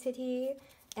another city,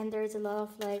 and there's a lot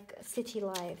of like city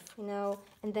life, you know,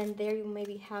 and then there you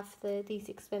maybe have these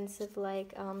expensive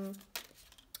like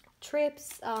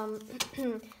trips,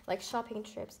 like shopping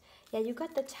trips. Yeah, you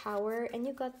got the Tower and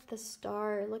you got the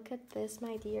Star. Look at this,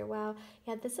 my dear. Wow.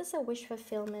 Yeah, this is a wish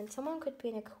fulfillment. Someone could be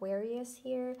an Aquarius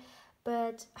here,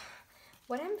 but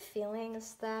what I'm feeling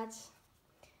is that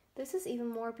this is even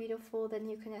more beautiful than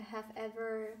you could have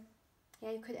ever,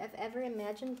 yeah, you could have ever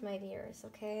imagined, my dears,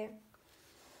 okay?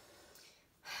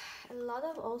 A lot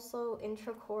of also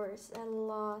intercourse, a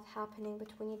lot happening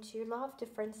between you two, a lot of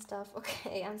different stuff.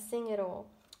 Okay, I'm seeing it all.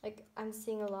 Like, I'm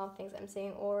seeing a lot of things. I'm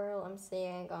seeing oral, I'm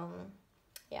seeing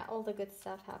yeah, all the good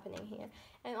stuff happening here.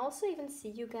 And also even see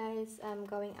you guys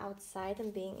going outside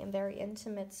and being very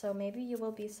intimate. So maybe you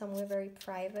will be somewhere very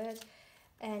private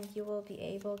and you will be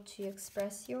able to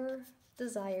express your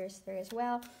desires there as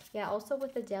well. Yeah, also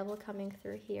with the devil coming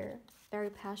through here. Very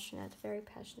passionate,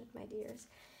 my dears.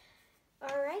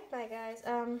 Alright, bye guys.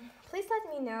 Please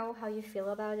let me know how you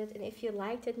feel about it. And if you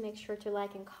liked it, make sure to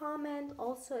like and comment.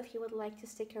 Also, if you would like to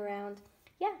stick around,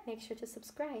 yeah, make sure to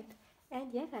subscribe.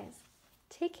 And yeah, guys,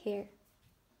 take care.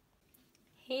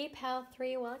 Hey pal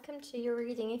 3, welcome to your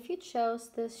reading. If you chose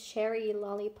this cherry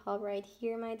lollipop right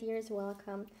here, my dears,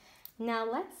 welcome.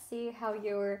 Now let's see how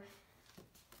your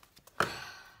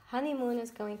honeymoon is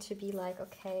going to be like,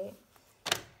 okay?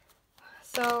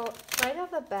 So right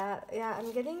off the bat, yeah,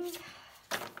 I'm getting,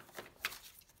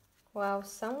 wow,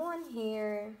 someone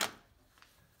here,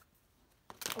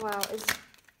 wow, is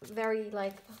very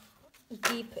like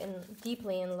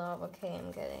deeply in love. Okay,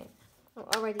 I'm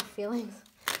already feeling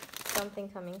something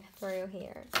coming through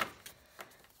here.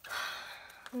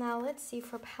 Now let's see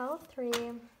for pal 3,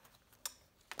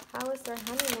 how is their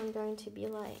honeymoon going to be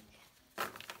like?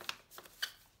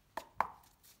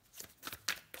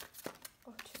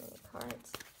 Oh, too many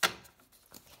cards.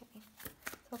 Okay,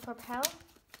 so for pal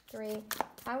 3,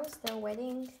 how is their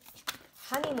wedding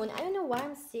honeymoon? I don't know why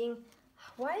I'm seeing,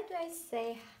 why do I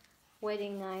say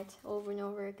wedding night over and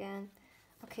over again?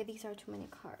 Okay, these are too many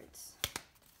cards.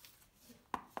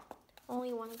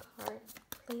 Only one card,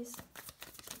 please.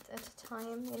 At a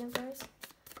time, universe.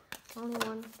 Only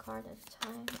one card at a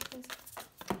time, please.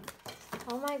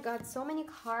 Oh my god, so many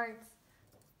cards.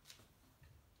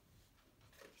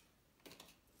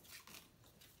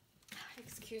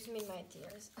 Excuse me, my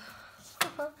dears.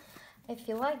 I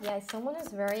feel like, yeah, someone is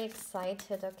very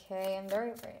excited, okay? I'm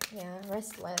very, yeah,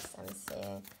 restless, I'm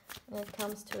seeing, when it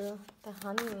comes to the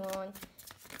honeymoon.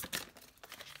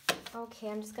 Okay,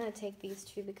 I'm just gonna take these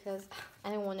two because I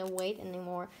don't want to wait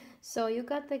anymore. So you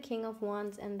got the King of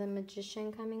Wands and the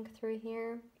Magician coming through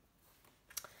here.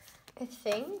 I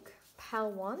think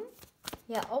pal 1.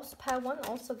 Yeah, also pal 1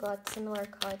 also got similar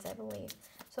cards, I believe.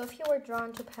 So if you were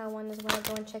drawn to pal 1 as well,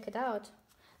 go and check it out.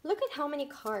 Look at how many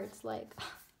cards, like.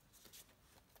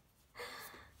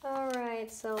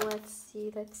 Alright, so let's see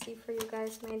for you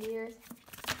guys, my dears.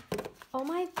 Oh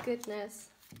my goodness,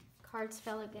 cards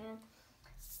fell again.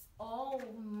 Oh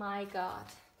my god,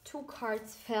 2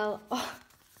 cards fell. Oh.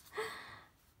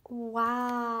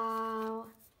 Wow,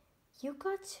 you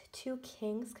got 2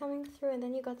 kings coming through, and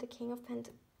then you got the King of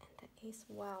Pentacles and the Ace.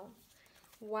 Wow,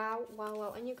 wow, wow,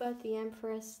 wow. And you got the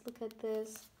Empress. Look at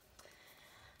this.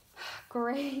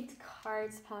 Great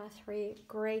cards, pal 3.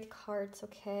 Great cards,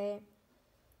 okay.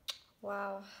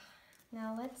 Wow.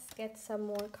 Now let's get some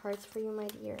more cards for you, my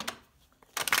dear.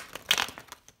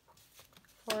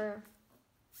 For,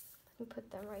 let me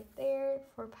put them right there.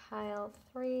 For pile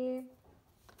 3.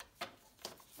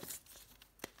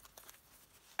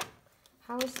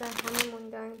 How is their honeymoon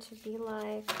going to be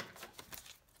like?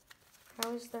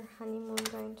 How is their honeymoon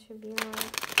going to be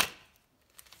like?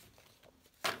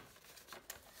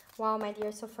 Wow, my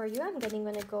dear. So for you, I'm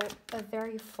gonna go a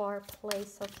very far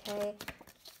place, okay?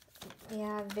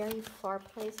 Yeah, very far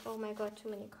place. Oh my god, too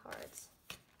many cards.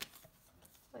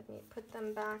 Let me put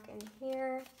them back in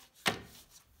here.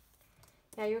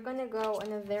 Yeah, you're gonna go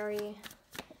in a very...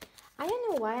 I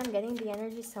don't know why I'm getting the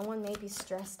energy someone may be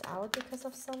stressed out because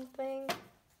of something.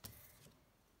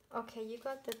 Okay, you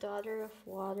got the Daughter of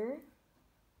Water.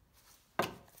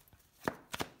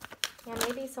 Yeah,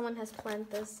 maybe someone has planned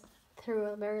this through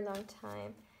a very long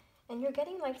time. And you're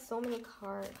getting like so many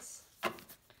cards.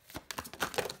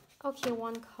 Okay,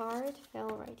 1 card fell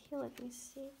right here. Let me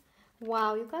see.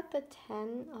 Wow, you got the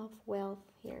 10 of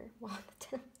Wealth here. Wow,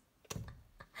 the 10.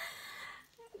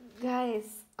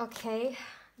 Guys, okay.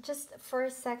 Just for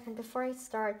a second before I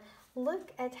start,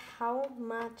 look at how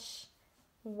much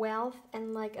wealth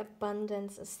and like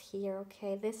abundance is here,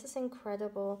 okay? This is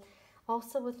incredible.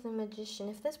 Also with the Magician,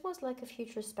 if this was like a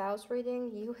future spouse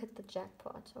reading, you hit the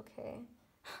jackpot, okay?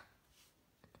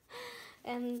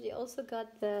 And you also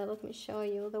got the, let me show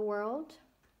you, the World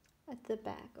at the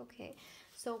back, okay?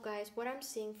 So guys, what I'm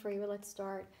seeing for you, let's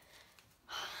start.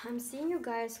 I'm seeing you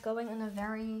guys going on a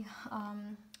very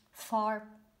far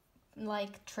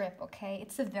like trip, okay?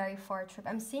 It's a very far trip.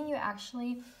 I'm seeing you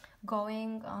actually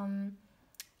going on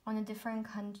a different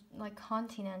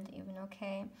continent even,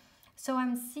 okay? So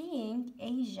I'm seeing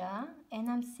Asia and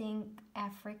I'm seeing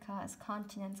Africa as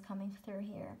continents coming through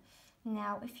here.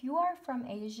 Now, if you are from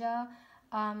Asia,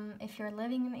 if you're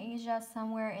living in Asia,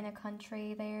 somewhere in a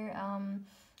country there,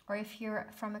 or if you're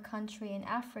from a country in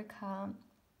Africa,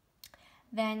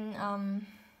 then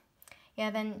yeah,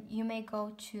 then you may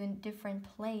go to a different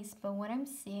place. But what I'm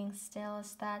seeing still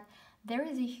is that there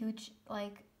is a huge,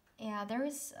 like, yeah, there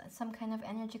is some kind of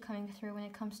energy coming through when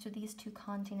it comes to these two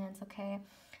continents, okay?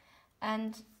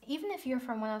 And even if you're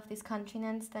from one of these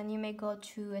continents, then you may go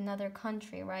to another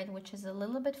country, right? Which is a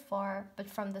little bit far, but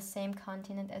from the same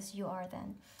continent as you are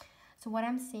then. So what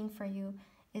I'm seeing for you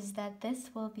is that this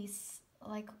will be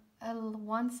like a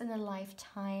once in a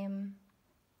lifetime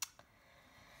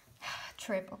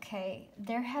trip, okay?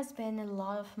 There has been a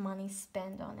lot of money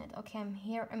spent on it, okay? I'm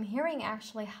hearing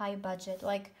actually high budget,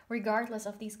 like regardless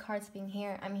of these cards being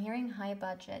here, I'm hearing high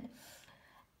budget.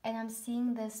 And I'm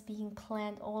seeing this being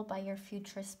planned all by your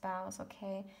future spouse,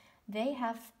 okay? They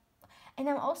have, and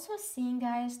I'm also seeing,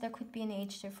 guys, there could be an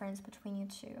age difference between you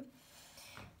two.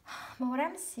 But what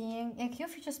I'm seeing, like your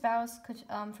future spouse could,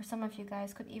 for some of you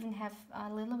guys, could even have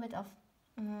a little bit of,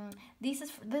 this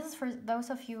is for those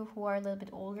of you who are a little bit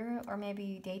older, or maybe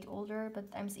you date older, but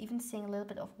I'm even seeing a little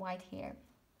bit of white hair.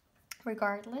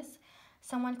 Regardless,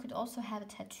 someone could also have a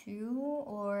tattoo,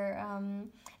 or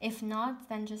if not,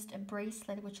 then just a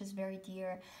bracelet, which is very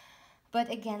dear.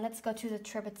 But again, let's go to the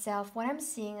trip itself. What I'm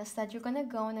seeing is that you're gonna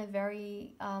go on a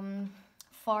very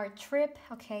far trip,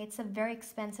 okay? It's a very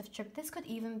expensive trip. This could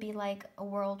even be like a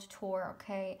world tour,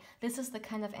 okay? This is the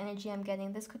kind of energy I'm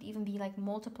getting. This could even be like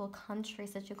multiple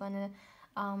countries that you're gonna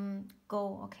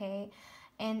go, okay?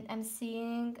 And I'm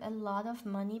seeing a lot of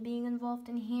money being involved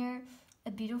in here.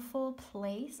 A beautiful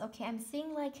place, okay? I'm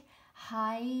seeing like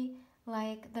high,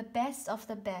 like the best of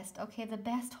the best, okay? The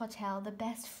best hotel, the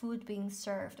best food being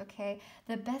served, okay?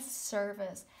 The best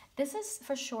service. This is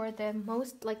for sure the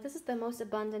most, like, this is the most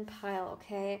abundant pile,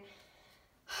 okay?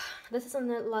 This is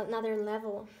on another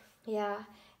level, yeah.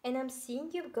 And I'm seeing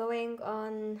you going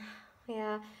on,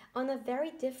 yeah, on a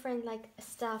very different, like,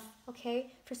 stuff,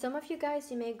 okay? For some of you guys,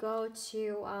 you may go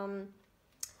to,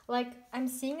 like, I'm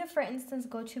seeing you, for instance,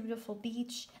 go to a beautiful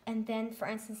beach, and then, for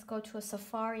instance, go to a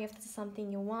safari if this is something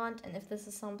you want, and if this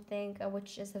is something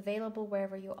which is available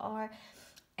wherever you are.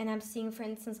 And I'm seeing, for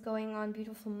instance, going on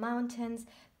beautiful mountains,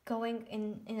 going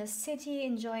in a city,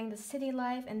 enjoying the city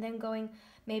life, and then going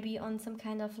maybe on some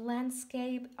kind of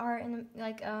landscape, or in,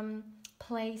 like,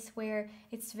 place where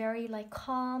it's very, like,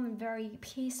 calm and very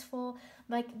peaceful.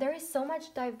 Like, there is so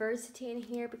much diversity in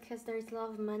here because there's a lot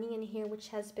of money in here, which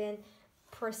has been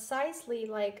precisely,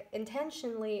 like,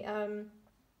 intentionally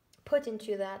put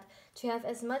into that to have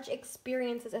as much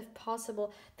experiences as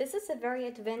possible. This is a very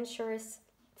adventurous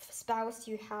spouse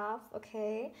you have,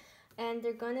 okay? And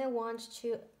they're gonna want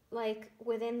to, like,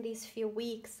 within these few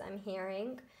weeks, I'm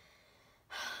hearing,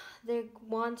 they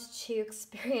want to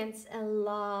experience a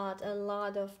lot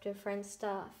of different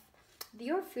stuff.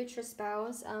 Your future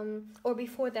spouse, or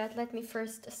before that, let me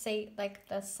first say, like,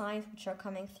 the signs which are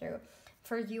coming through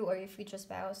for you or your future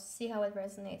spouse. See how it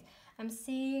resonates. I'm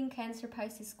seeing Cancer,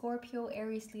 Pisces, Scorpio,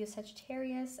 Aries, Leo,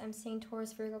 Sagittarius. I'm seeing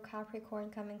Taurus, Virgo, Capricorn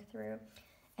coming through,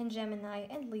 and Gemini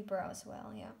and Libra as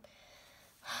well, yeah.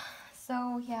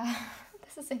 So, yeah,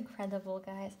 this is incredible,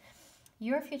 guys.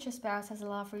 Your future spouse has a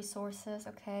lot of resources,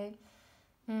 okay?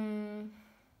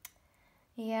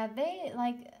 Yeah, they,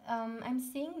 like, I'm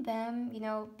seeing them, you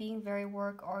know, being very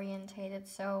work orientated.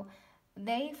 So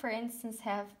they, for instance,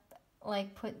 have,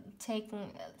 like, taken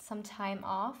some time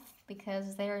off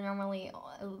because they are normally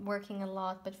working a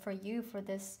lot. But for you, for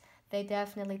this, they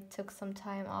definitely took some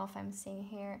time off, I'm seeing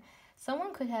here.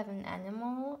 Someone could have an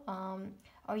animal,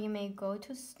 or you may go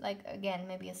to, like, again,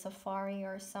 maybe a safari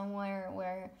or somewhere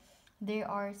where there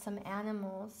are some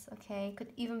animals, okay?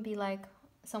 Could even be, like,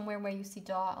 somewhere where you see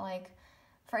dog, like,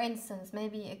 for instance,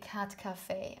 maybe a cat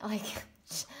cafe. Like,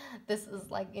 this is,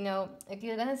 like, you know, like,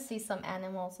 you're gonna see some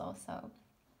animals also.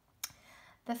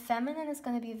 The feminine is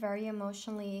gonna be very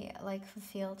emotionally, like,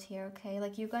 fulfilled here, okay?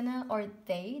 Like, you're gonna, or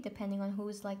they, depending on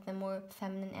who's, like, the more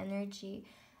feminine energy,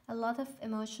 a lot of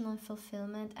emotional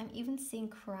fulfillment. I'm even seeing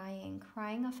crying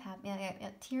of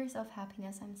happiness, tears of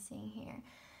happiness I'm seeing here.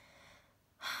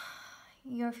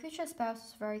 Your future spouse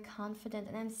is very confident,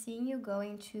 and I'm seeing you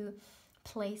going to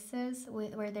places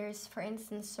where there's, for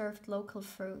instance, served local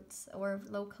fruits or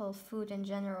local food in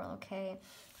general, okay?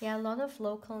 Yeah, a lot of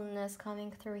localness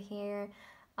coming through here.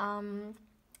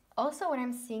 Also, what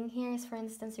I'm seeing here is, for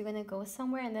instance, you're gonna go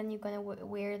somewhere and then you're gonna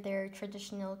wear their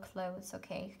traditional clothes,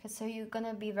 okay? So you're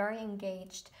gonna be very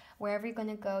engaged. Wherever you're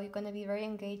gonna go, you're gonna be very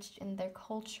engaged in their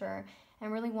culture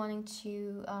and really wanting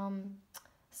to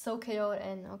soak it all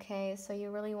in, okay? So you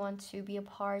really want to be a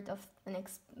part of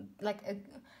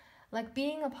like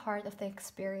being a part of the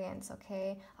experience,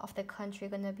 okay, of the country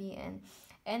you're gonna be in.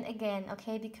 And again,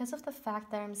 okay, because of the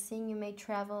fact that I'm seeing you may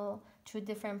travel to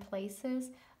different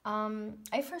places,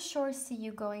 I for sure see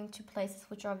you going to places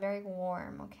which are very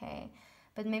warm, okay?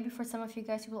 But maybe for some of you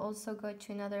guys, you will also go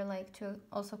to another, like, to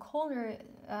also colder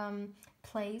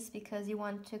place, because you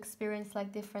want to experience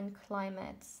like different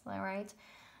climates, all right?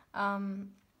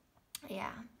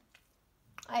 Yeah,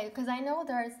 because I know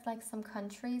there's like some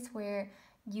countries where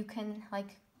you can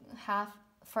like have,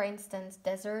 for instance,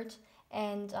 desert,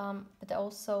 and but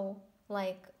also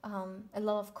like a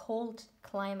lot of cold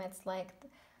climates, like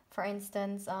for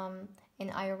instance in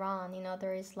Iran, you know,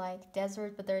 there is like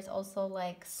desert, but there's also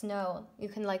like snow. You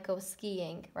can like go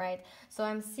skiing, right? So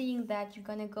I'm seeing that you're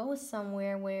gonna go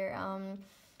somewhere where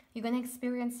you're gonna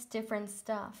experience different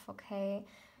stuff, okay?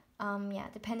 Yeah,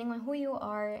 depending on who you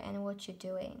are and what you're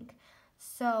doing.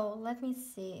 So let me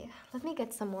see. Let me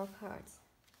get some more cards.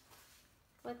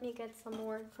 Let me get some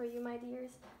more for you, my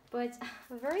dears. But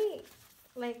very,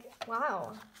 like,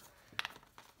 wow.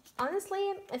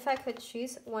 Honestly, if I could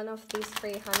choose one of these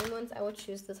three honeymoons, I would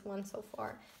choose this one so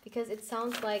far, because it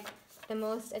sounds like the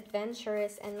most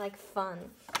adventurous and like fun.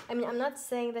 I mean, I'm not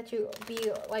saying that you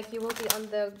will be on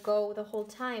the go the whole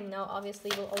time. No,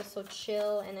 obviously you'll also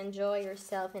chill and enjoy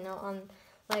yourself, you know,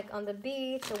 on the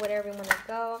beach or whatever you want to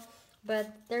go.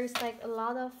 But there's like a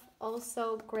lot of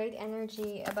also great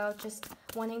energy about just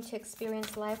wanting to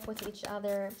experience life with each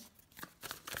other.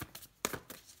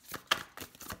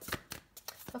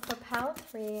 So for pile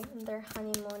 3 and their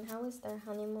honeymoon, how is their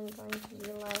honeymoon going to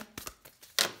be like?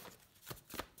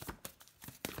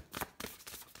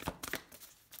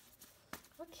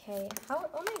 Okay, oh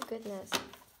my goodness.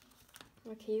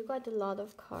 Okay, you got a lot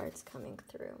of cards coming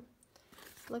through.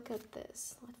 Look at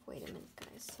this. Wait a minute,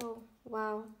 guys. So,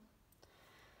 wow.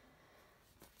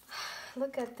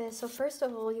 Look at this. So first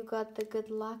of all, you got the good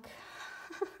luck.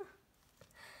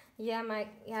 Yeah,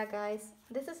 guys.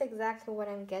 This is exactly what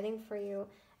I'm getting for you.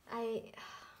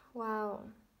 Wow.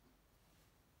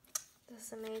 This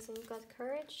is amazing. You got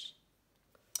courage.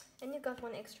 And you got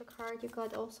one extra card. You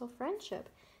got also friendship.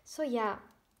 So yeah.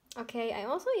 Okay, I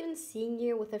also even seeing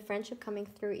you with a friendship coming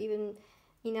through, even,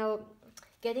 you know,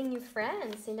 getting new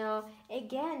friends, you know.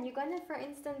 Again, you're gonna, for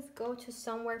instance, go to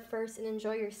somewhere first and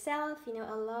enjoy yourself, you know,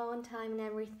 alone time and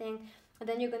everything. And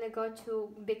then you're gonna go to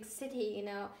big city, you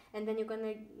know, and then you're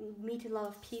gonna meet a lot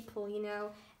of people, you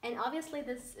know. And obviously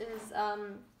this is,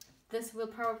 this will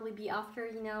probably be after,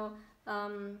 you know,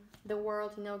 the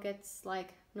world, you know, gets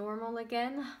like normal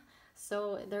again.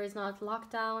 So there is not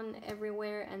lockdown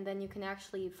everywhere, and then you can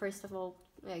actually, first of all,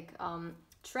 like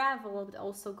travel, but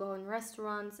also go in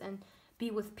restaurants and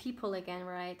be with people again,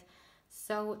 right?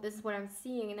 So this is what I'm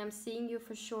seeing, and I'm seeing you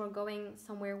for sure going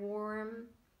somewhere warm.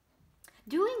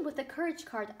 Doing with the courage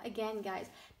card again, guys.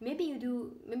 Maybe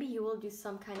you will do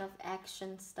some kind of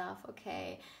action stuff,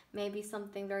 okay? Maybe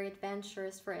something very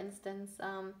adventurous, for instance,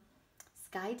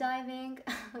 skydiving.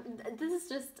 This is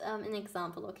just an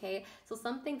example, okay? So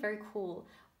something very cool.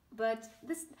 But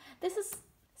this is,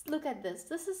 look at this.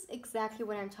 This is exactly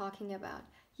what I'm talking about.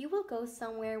 You will go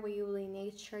somewhere where you will be in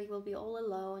nature, you will be all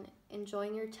alone,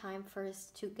 enjoying your time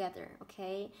first together,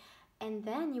 okay? And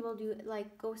then you will do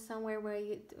like go somewhere where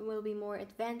you will be more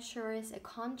adventurous, a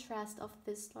contrast of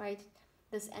this, right?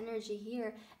 This energy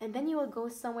here. And then you will go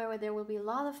somewhere where there will be a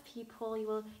lot of people. You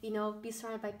will, you know, be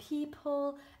surrounded by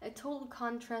people. A total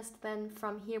contrast then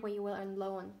from here where you will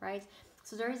alone, right?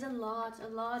 So there is a lot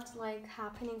like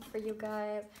happening for you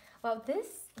guys. Well,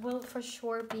 this will for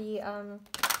sure be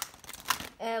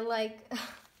a like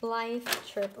life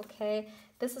trip, okay?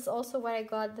 This is also what I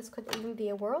got. This could even be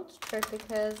a world trip,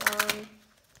 because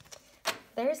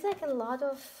there's like a lot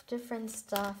of different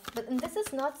stuff. But this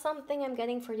is not something I'm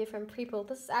getting for different people.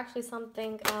 This is actually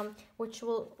something which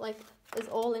will like is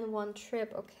all in one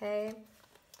trip, okay?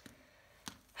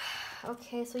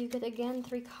 Okay, so you get again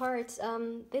 3 cards.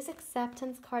 This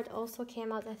acceptance card also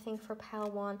came out, I think, for pile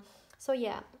 1. So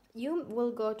yeah, you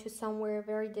will go to somewhere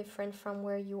very different from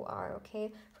where you are,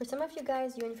 okay? For some of you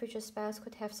guys, you and future spouse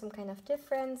could have some kind of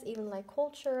difference, even like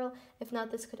cultural. If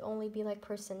not, this could only be like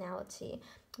personality.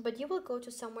 But you will go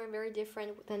to somewhere very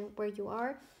different than where you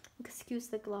are. Excuse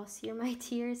the gloss here, my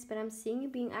tears, but I'm seeing you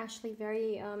being actually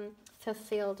very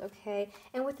fulfilled, okay?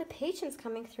 And with the patience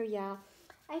coming through, yeah,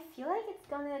 I feel like it's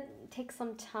gonna take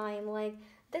some time. Like,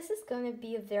 this is gonna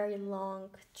be a very long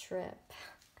trip,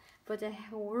 but a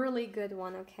really good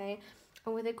one, okay?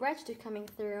 And with the gratitude coming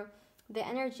through, the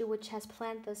energy which has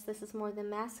planned this is more the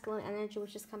masculine energy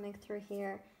which is coming through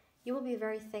here. You will be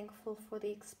very thankful for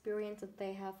the experience that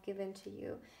they have given to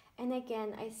you. And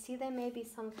again, I see there may be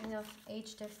some kind of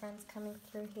age difference coming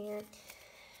through here.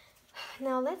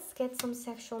 Now let's get some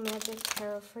sexual magic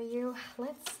tarot for you.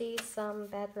 Let's see some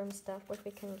bedroom stuff what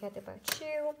we can get about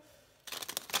you.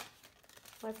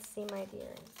 Let's see, my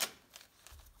dears.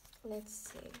 Let's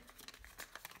see.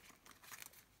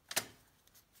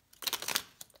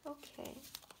 Okay.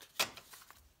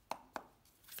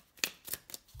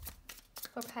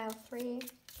 For pile 3,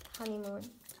 honeymoon.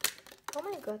 Oh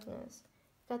my goodness.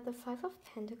 Got the 5 of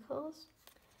Pentacles.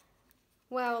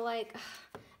 Wow, like,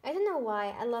 I don't know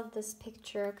why. I love this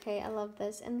picture, okay? I love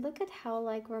this. And look at how,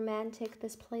 like, romantic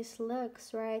this place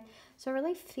looks, right? So I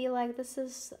really feel like this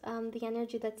is the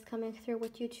energy that's coming through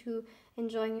with you two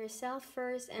enjoying yourself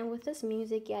first. And with this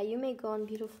music, yeah, you may go on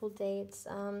beautiful dates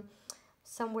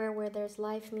somewhere where there's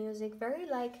live music. Very,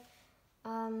 like,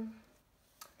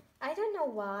 I don't know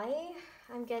why.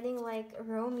 I'm getting, like,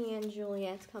 Romeo and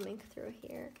Juliet coming through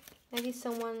here. Maybe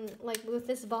someone, like, with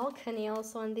this balcony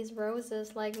also and these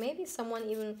roses, like, maybe someone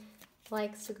even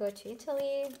likes to go to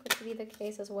Italy. Could be the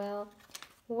case as well.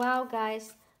 Wow,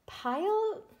 guys.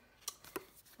 Pile...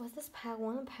 What's this pile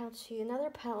 1 and pile 2? Another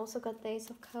pile also got the Ace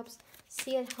of Cups.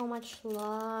 See it, how much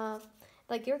love.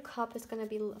 Like, your cup is going to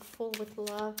be full with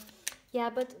love. Yeah,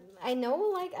 but I know,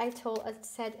 like, I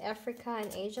said Africa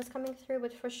and Asia's coming through,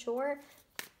 but for sure...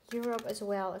 Europe as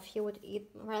well, if you would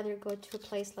rather go to a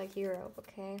place like Europe,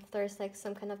 okay? If there's like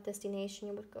some kind of destination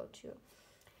you would go to.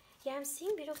 Yeah, I'm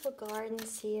seeing beautiful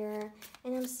gardens here,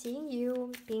 and I'm seeing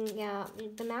you being, yeah,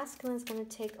 the masculine is going to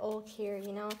take all care,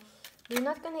 you know? You're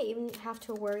not going to even have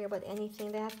to worry about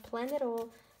anything. They have planned it all.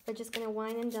 They're just going to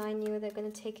wine and dine you. They're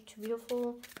going to take you to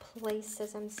beautiful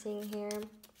places I'm seeing here.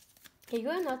 Yeah, you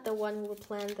are not the one who will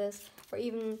plan this or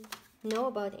even know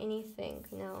about anything,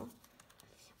 you know?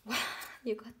 Wow.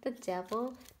 You got the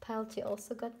Devil. Pile 2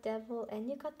 also got Devil. And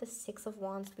you got the 6 of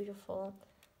Wands. Beautiful.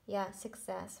 Yeah,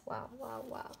 success. Wow, wow,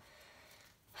 wow.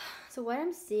 So what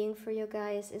I'm seeing for you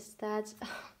guys is that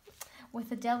with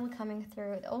the Devil coming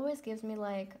through, it always gives me,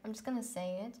 like, I'm just gonna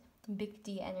say it, big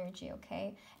D energy,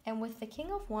 okay? And with the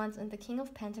King of Wands and the King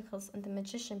of Pentacles and the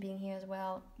Magician being here as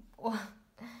well,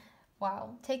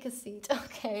 wow, take a seat,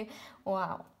 okay?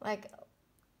 Wow, like,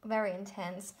 very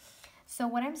intense. So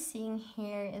what I'm seeing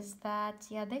here is that,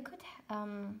 yeah, they could,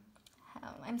 I'm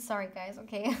sorry guys,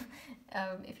 okay,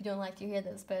 if you don't like to hear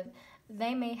this, but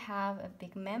they may have a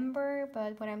big member,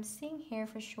 but what I'm seeing here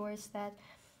for sure is that,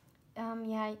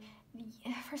 yeah,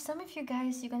 for some of you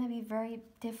guys, you're going to be very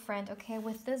different, okay,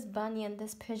 with this bunny and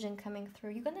this pigeon coming through,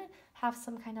 you're going to have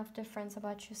some kind of difference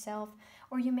about yourself,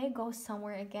 or you may go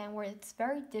somewhere again where it's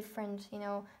very different, you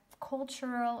know,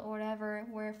 cultural or whatever,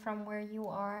 from where you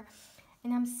are.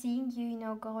 And I'm seeing you, you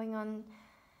know, going on,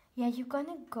 yeah, you're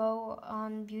gonna go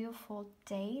on beautiful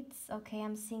dates, okay?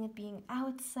 I'm seeing it being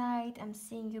outside. I'm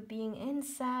seeing you being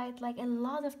inside, like a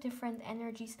lot of different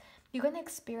energies. You're gonna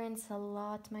experience a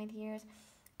lot, my dears.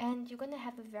 And you're gonna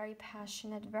have a very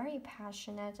passionate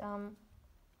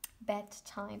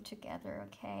bedtime together,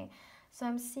 okay? So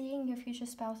I'm seeing your future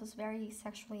spouse is very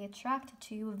sexually attracted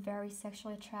to you, very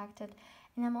sexually attracted.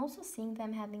 And I'm also seeing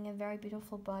them having a very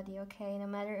beautiful body, okay? No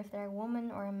matter if they're a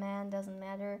woman or a man, doesn't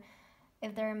matter.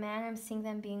 If they're a man, I'm seeing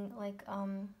them being like,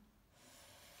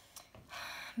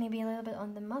 maybe a little bit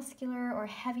on the muscular or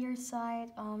heavier side.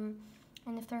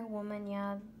 And if they're a woman,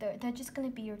 yeah, they're just gonna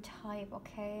be your type,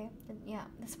 okay? Yeah,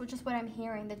 that's just what I'm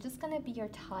hearing. They're just gonna be your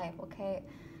type, okay?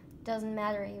 Doesn't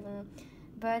matter even.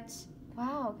 But,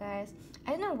 wow, guys.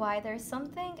 I don't know why. There's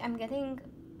something, I'm getting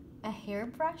a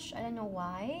hairbrush. I don't know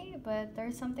why, but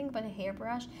there's something about a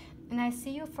hairbrush. And I see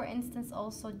you, for instance,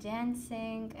 also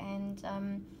dancing and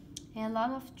a lot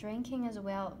of drinking as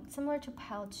well, similar to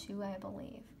pile 2, I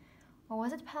believe. Or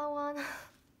was it pile 1?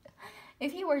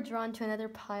 If you were drawn to another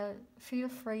pile, feel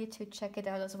free to check it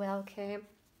out as well, okay?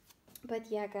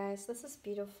 But yeah, guys, this is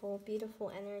beautiful.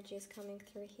 Beautiful energies coming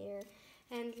through here.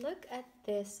 And look at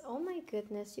this. Oh my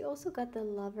goodness, you also got the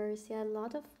Lovers. Yeah, a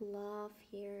lot of love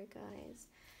here, guys.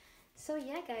 So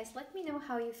yeah, guys, let me know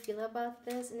how you feel about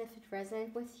this and if it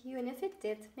resonated with you. And if it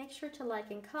did, make sure to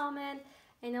like and comment.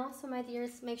 And also, my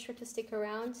dears, make sure to stick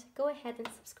around. Go ahead and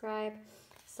subscribe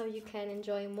so you can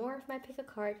enjoy more of my pick a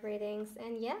card readings.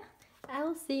 And yeah, I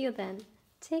will see you then.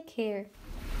 Take care.